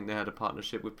 and I think they had a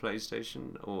partnership with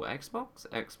PlayStation or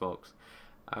Xbox,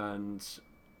 and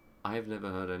I have never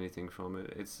heard anything from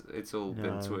it. It's all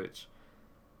been Twitch.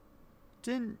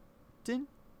 Didn't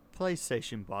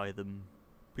PlayStation buy them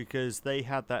because they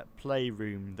had that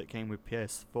Playroom that came with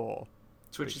PS4?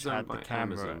 Twitch is owned by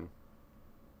Amazon.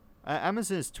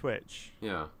 Amazon is Twitch.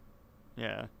 Yeah.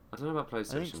 Yeah. I don't know about I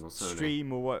think PlayStation or Sony.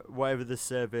 Stream or whatever the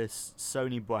service,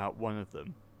 Sony bought out one of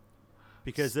them.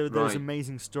 Because there was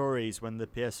amazing stories when the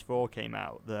PS4 came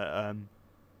out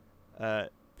that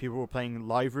people were playing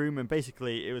Live Room, and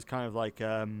basically it was kind of like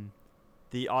the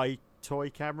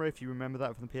iToy camera, if you remember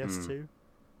that from the PS2,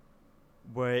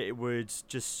 where it would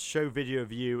just show video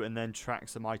of you and then track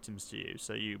some items to you.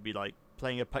 So you'd be like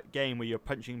playing a game where you're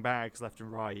punching bags left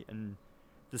and right, and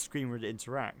the screen would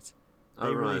interact.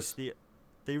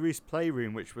 They released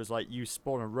Playroom, which was like you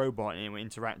spawn a robot and it would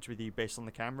interact with you based on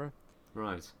the camera.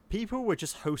 Right. People were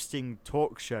just hosting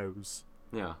talk shows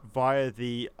Yeah. via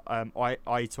the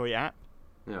iToy app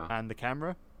and the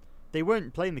camera. They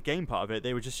weren't playing the game part of it.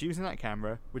 They were just using that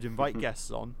camera, would invite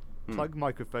guests on, plug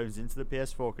microphones into the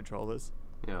PS4 controllers,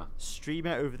 stream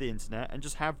it over the internet, and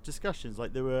just have discussions.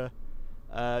 Like there were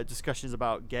discussions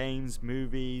about games,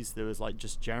 movies. There was like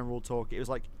just general talk. It was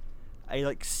like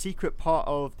a secret part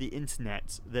of the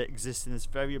internet that exists in this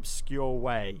very obscure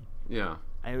way. Yeah.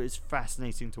 And it was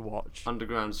fascinating to watch.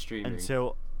 Underground streaming.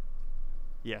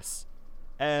 Yes.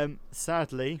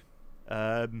 Sadly,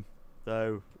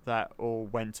 though, that all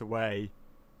went away,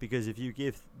 because if you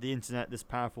give the internet this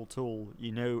powerful tool,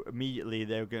 you know immediately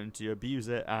they're going to abuse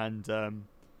it, and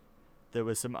there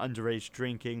was some underage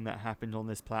drinking that happened on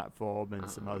this platform,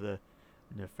 and some other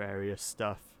nefarious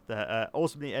stuff that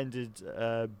ultimately ended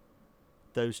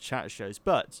those chat shows.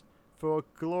 But for a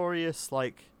glorious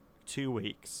 2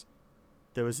 weeks,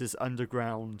 there was this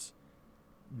underground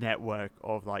network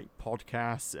of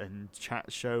podcasts and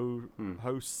chat show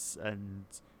hosts and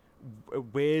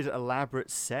weird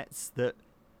elaborate sets that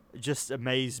just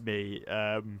amazed me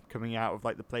coming out of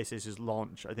the PlayStation's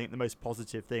launch. I think the most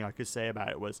positive thing I could say about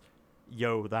it was,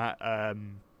 the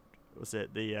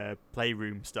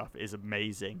Playroom stuff is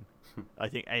amazing. I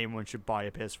think anyone should buy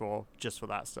a PS4 just for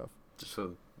that stuff. Just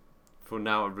for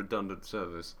now a redundant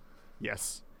service.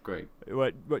 Yes. Great.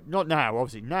 Well, not now,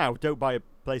 obviously. Now, don't buy a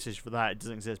PlayStation for that. It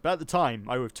doesn't exist. But at the time,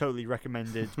 I would have totally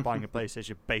recommended buying a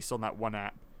PlayStation based on that one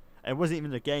app. And it wasn't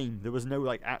even a game. There was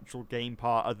no actual game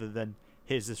part other than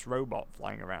here's this robot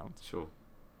flying around. Sure.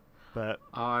 But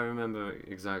I remember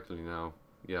exactly now.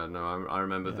 Yeah, no, I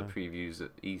remember the previews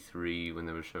at E3 when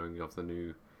they were showing off the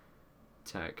new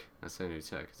tech. I say new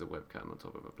tech, it's a webcam on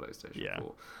top of a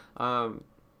PlayStation 4.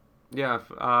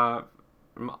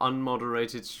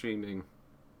 Unmoderated streaming.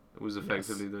 It was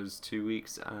effectively those 2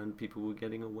 weeks, and people were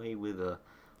getting away with a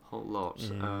whole lot,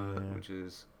 which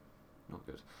is not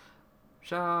good.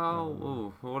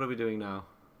 What are we doing now?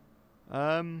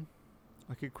 I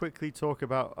could quickly talk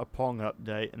about a Pong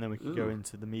update, and then we could go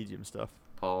into the medium stuff.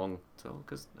 Pong.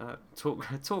 Talk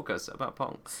us about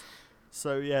Pong.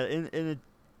 So yeah, in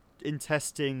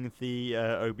testing the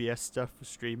OBS stuff for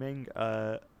streaming,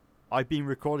 I've been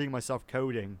recording myself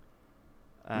coding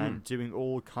and doing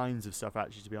all kinds of stuff,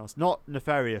 actually, to be honest. Not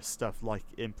nefarious stuff like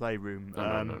in Playroom.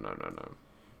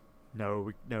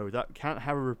 No, that can't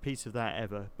have a repeat of that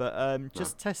ever. But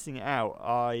just testing it out,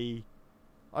 I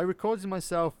recorded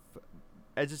myself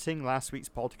editing last week's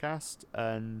podcast,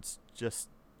 and just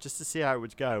to see how it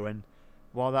would go. And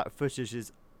while that footage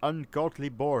is ungodly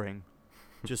boring,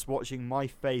 just watching my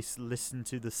face listen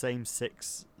to the same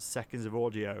 6 seconds of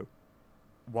audio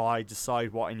while I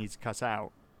decide what I need to cut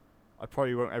out, I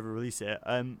probably won't ever release it.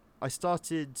 I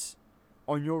started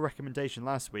on your recommendation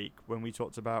last week when we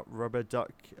talked about rubber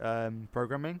duck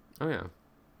programming. Oh yeah.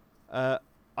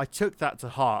 I took that to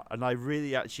heart, and I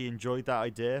really actually enjoyed that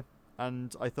idea.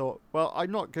 And I thought, well,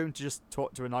 I'm not going to just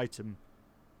talk to an item,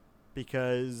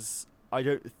 because I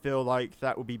don't feel like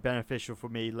that would be beneficial for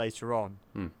me later on.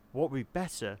 What would be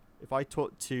better if I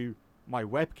talked to my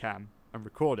webcam and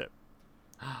record it?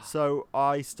 So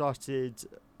I started,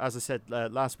 as I said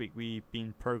last week, we've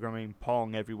been programming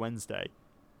Pong every Wednesday.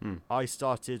 I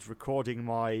started recording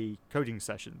my coding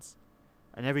sessions,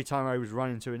 and every time I would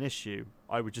run into an issue,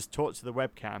 I would just talk to the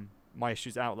webcam my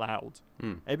issues out loud.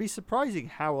 It'd be surprising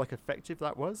how effective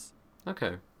that was.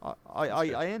 Okay.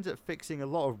 I ended up fixing a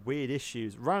lot of weird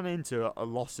issues, ran into a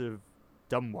lot of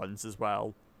dumb ones as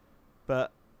well,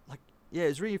 but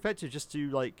it's really effective just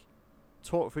to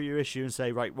talk through your issue and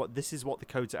say, right, this is what the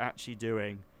codes are actually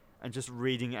doing, and just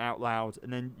reading it out loud,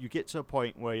 and then you get to a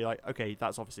point where you're like, okay,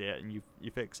 that's obviously it, and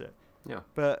you fix it. Yeah.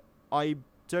 But I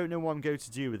don't know what I'm going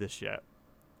to do with this yet.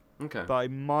 Okay. But I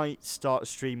might start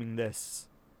streaming this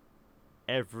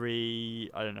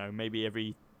maybe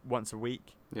every once a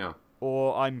week. Yeah.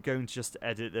 Or I'm going to just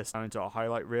edit this down into a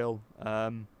highlight reel.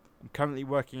 I'm currently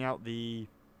working out the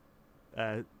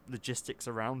logistics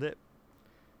around it.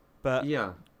 But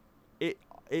yeah,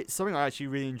 it's something I actually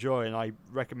really enjoy, and I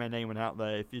recommend anyone out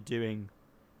there, if you're doing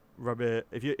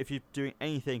if you're doing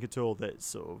anything at all that's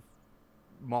sort of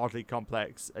mildly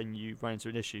complex and you run into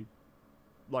an issue,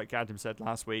 like Adam said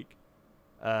last week,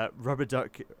 Rubber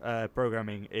duck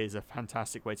programming is a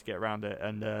fantastic way to get around it,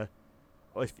 and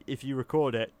if you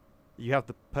record it, you have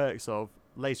the perks of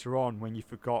later on when you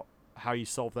forgot how you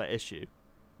solved that issue,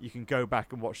 you can go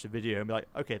back and watch the video and be like,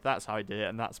 okay, that's how I did it,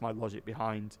 and that's my logic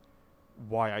behind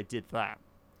why I did that.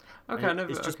 Okay,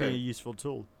 It's just been a useful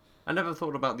tool. I never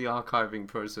thought about the archiving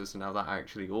process and how that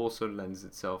actually also lends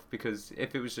itself, because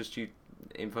if it was just you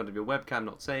in front of your webcam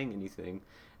not saying anything,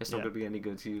 it's not going to be any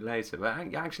good to you later.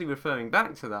 But actually referring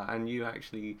back to that and you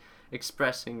actually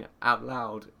expressing out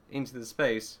loud into the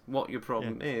space what your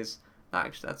problem is,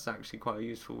 that's actually quite a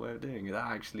useful way of doing it.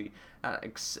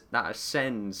 That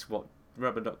ascends what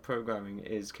rubber duck programming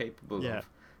is capable of.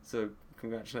 So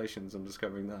congratulations on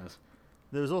discovering that.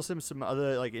 There was also some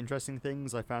other like interesting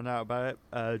things I found out about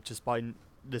it, just by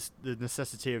the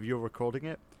necessity of your recording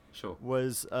it. Sure.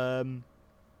 Was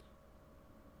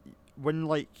when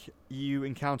like you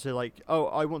encounter like, oh,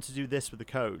 I want to do this with the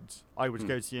codes, I would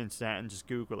go to the internet and just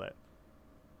Google it.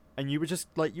 And you would just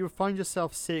like, you would find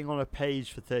yourself sitting on a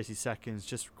page for 30 seconds,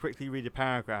 just quickly read a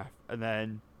paragraph, and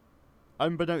then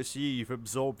unbeknownst to you, you've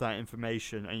absorbed that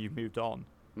information and you've moved on.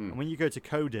 And when you go to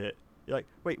code it, you're like,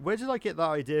 wait, where did I get that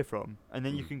idea from? And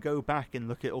then you can go back and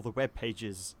look at all the web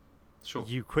pages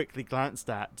you quickly glanced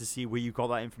at to see where you got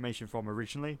that information from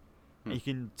originally. And you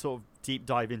can sort of deep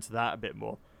dive into that a bit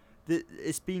more.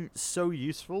 It's been so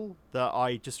useful that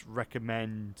I just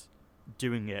recommend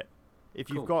doing it. If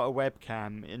you've got a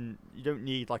webcam, and you don't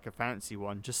need like a fancy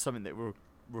one, just something that will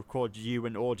record you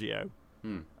and audio,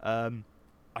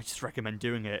 I just recommend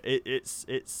doing it.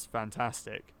 It's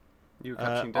fantastic. You're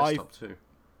capturing desktop too.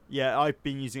 Yeah, I've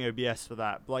been using OBS for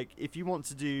that. Like, if you want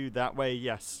to do that way,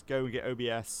 yes, go and get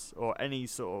OBS or any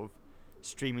sort of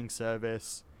streaming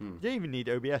service. You don't even need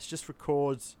OBS. Just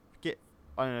record, get,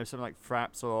 I don't know, something like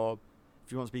Fraps, or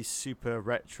if you want to be super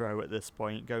retro at this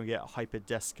point, go and get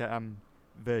HyperDeskCam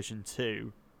version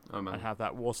 2 and have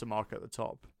that watermark at the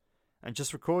top. And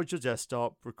just record your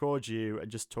desktop, record you,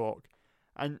 and just talk.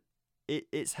 And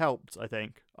it's helped, I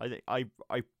think. I've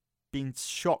been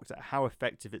shocked at how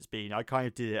effective it's been. I kind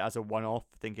of did it as a one-off,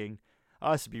 thinking,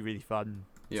 oh, this would be really fun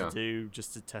to do,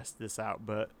 just to test this out.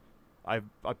 But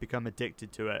I've become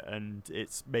addicted to it, and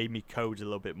it's made me code a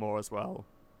little bit more as well.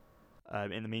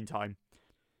 In the meantime,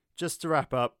 just to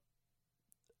wrap up,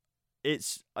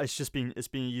 it's been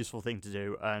a useful thing to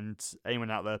do, and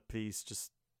anyone out there, please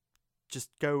just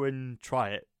go and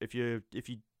try it. If you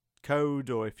code,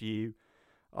 or if you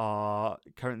are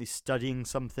currently studying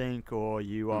something, or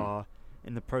you are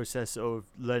in the process of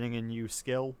learning a new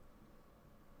skill,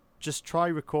 just try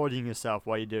recording yourself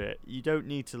while you do it. You don't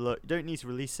need to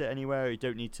release it anywhere. You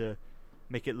don't need to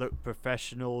make it look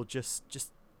professional. Just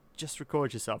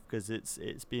record yourself, because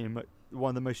it's been one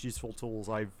of the most useful tools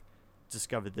I've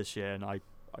discovered this year, and I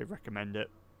recommend it.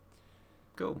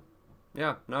 Cool.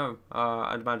 Yeah, no,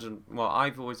 I'd imagine, well,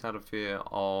 I've always had a fear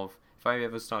of, if I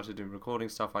ever started doing recording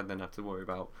stuff, I'd then have to worry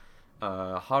about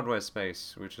hardware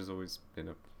space, which has always been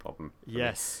a problem.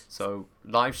 Yes. So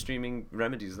live streaming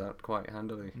remedies that quite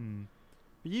handily.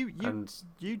 But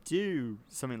you do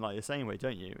something like this anyway,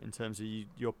 don't you? In terms of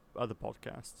your other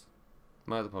podcasts.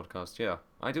 My other podcast, yeah,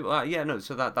 I do.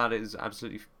 So that is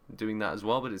absolutely doing that as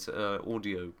well, but it's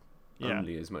audio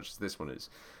only as much as this one is,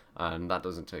 and that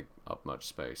doesn't take up much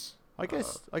space. I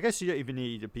guess you don't even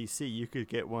need a PC. You could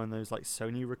get one of those like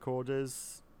Sony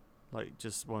recorders, like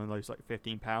just one of those like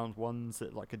 £15 ones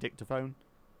that like a dictaphone,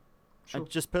 and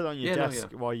just put it on your desk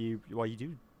while you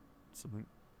do something.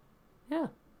 Yeah,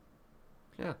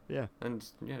 and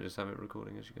just have it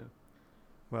recording as you go.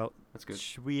 Well, that's good.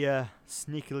 Should we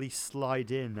sneakily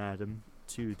slide in, Adam,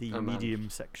 to the medium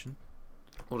section?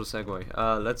 What a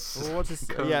segue. Let's.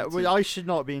 I should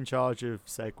not be in charge of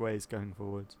segues going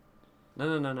forward.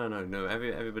 No.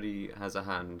 Everybody has a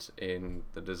hand in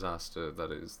the disaster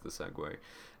that is the segue.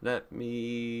 Let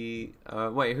me.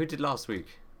 Wait, who did last week?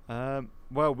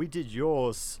 Well, we did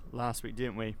yours last week,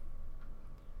 didn't we?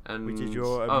 And we did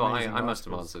your. I must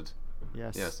have answered.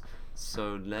 Yes.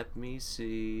 So let me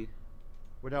see.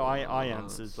 Well, no, I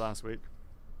answered last week.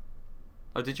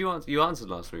 Oh, did you answer? You answered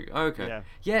last week. Oh, okay. Yeah.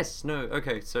 Yes. No.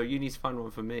 Okay. So you need to find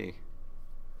one for me.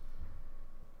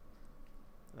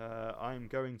 I'm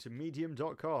going to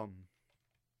medium.com.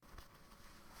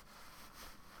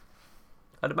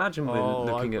 I'd imagine we're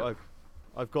looking at.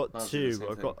 I've got two.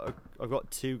 I've got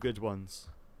two good ones.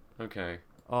 Okay.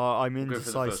 I'm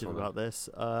indecisive about this.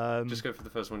 Just go for the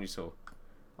first one you saw.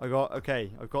 I've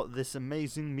got this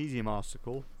amazing Medium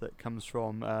article that comes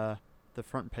from the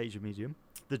front page of Medium.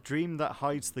 The Dream That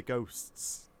Hides the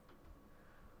Ghosts.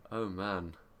 Oh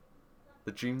man.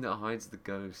 The Dream That Hides the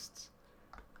Ghosts.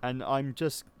 And I'm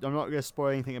not going to spoil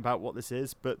anything about what this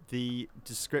is, but the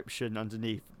description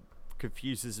underneath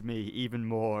confuses me even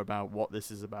more about what this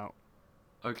is about.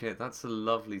 Okay, that's a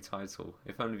lovely title.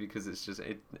 If only because it's just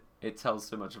it tells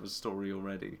so much of a story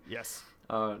already. Yes.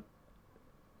 The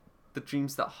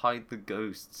dreams that hide the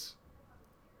ghosts.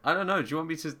 I don't know. Do you want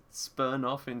me to spurn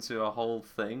off into a whole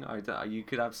thing? You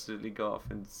could absolutely go off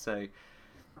and say,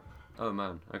 "Oh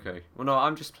man, okay." Well, no,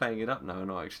 I'm just playing it up now,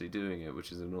 not actually doing it,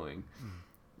 which is annoying.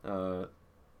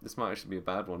 This might actually be a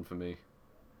bad one for me.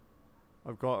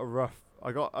 I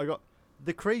got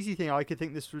the crazy thing I could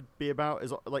think this would be about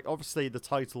is, like, obviously the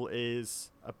title is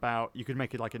about, you could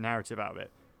make it like a narrative out of it,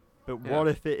 but what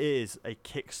if it is a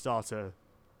Kickstarter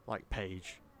like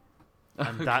page,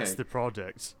 and that's the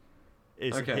product?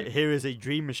 Here is a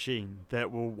dream machine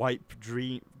that will wipe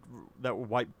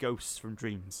ghosts from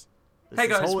dreams. Hey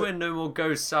guys, we're no more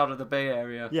ghosts out of the Bay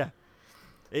Area. Yeah.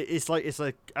 It's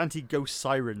like anti-ghost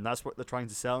siren. That's what they're trying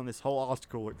to sell, and this whole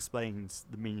article explains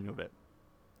the meaning of it.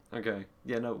 Okay.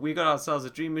 Yeah, no, we got ourselves a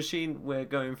dream machine. We're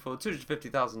going for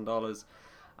 $250,000.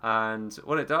 And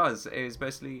what it does is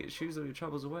basically it shooes all your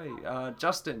troubles away.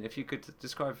 Justin, if you could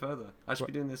describe further. I should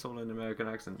be doing this all in an American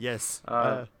accent. Yes.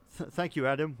 Thank you,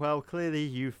 Adam. Well, clearly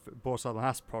you've bought our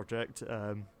last project,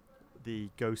 the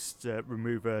Ghost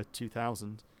Remover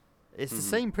 2000. It's the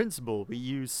same principle. We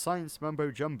use science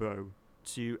mumbo jumbo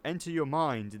to enter your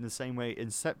mind in the same way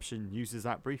Inception uses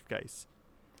that briefcase.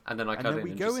 And then I cut in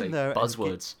and just say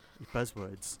buzzwords.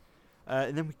 Buzzwords.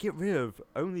 And then we get rid of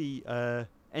only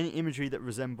any imagery that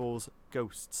resembles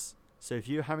ghosts. So if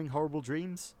you're having horrible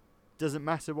dreams, doesn't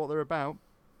matter what they're about.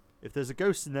 If there's a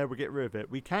ghost in there, we'll get rid of it.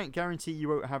 We can't guarantee you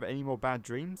won't have any more bad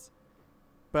dreams,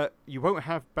 but you won't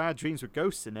have bad dreams with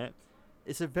ghosts in it.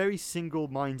 It's a very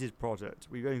single-minded product.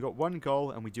 We've only got one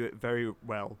goal, and we do it very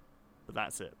well, but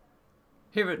that's it.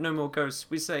 Here at No More Ghosts,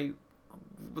 we say,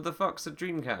 what the fuck's a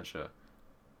dream catcher?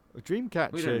 A dream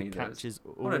catcher catches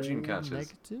all dream catchers?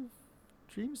 Negative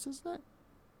dreams, doesn't it?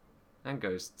 And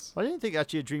ghosts. I didn't think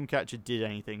actually a dream catcher did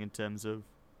anything in terms of...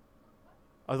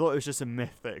 I thought it was just a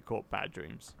myth that it caught bad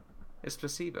dreams. It's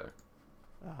placebo.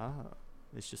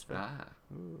 It's just fun.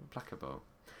 Placebo.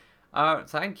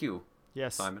 Thank you.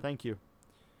 Yes, Simon. Thank you.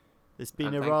 It's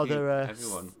been a rather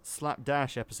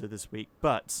slapdash episode this week,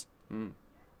 but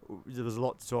there was a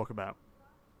lot to talk about.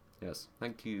 Yes,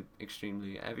 thank you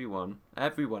extremely, everyone,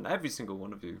 every single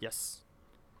one of you. Yes.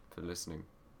 For listening.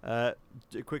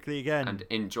 Quickly again. And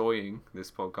enjoying this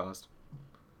podcast.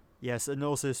 Yes, and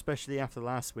also especially after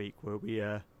last week where we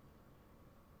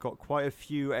got quite a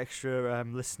few extra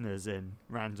listeners in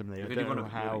randomly. I don't know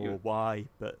how or why,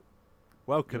 but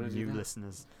welcome new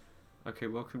listeners. Okay,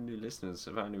 welcome new listeners.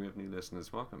 Apparently we have new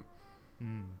listeners. Welcome.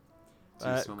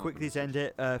 Quickly to end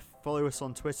it, follow us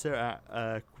on Twitter at...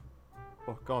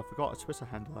 oh god, I forgot a Twitter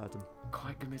handle, Adam.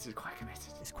 Quite committed.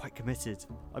 It's quite committed.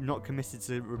 I'm not committed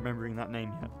to remembering that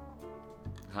name yet.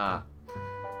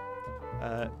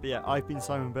 But yeah, I've been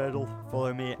Simon Birdle.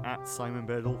 Follow me at Simon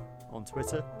Birdle on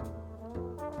Twitter.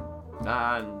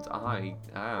 And I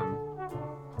am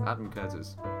Adam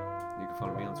Curtis. You can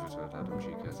follow me on Twitter at Adam G.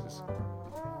 Curtis.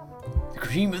 The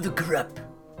cream of the crop.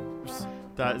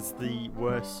 That is the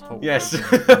worst whole yes.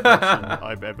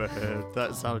 I've ever heard.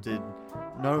 That sounded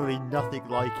not only nothing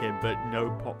like him, but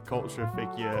no pop culture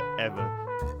figure ever.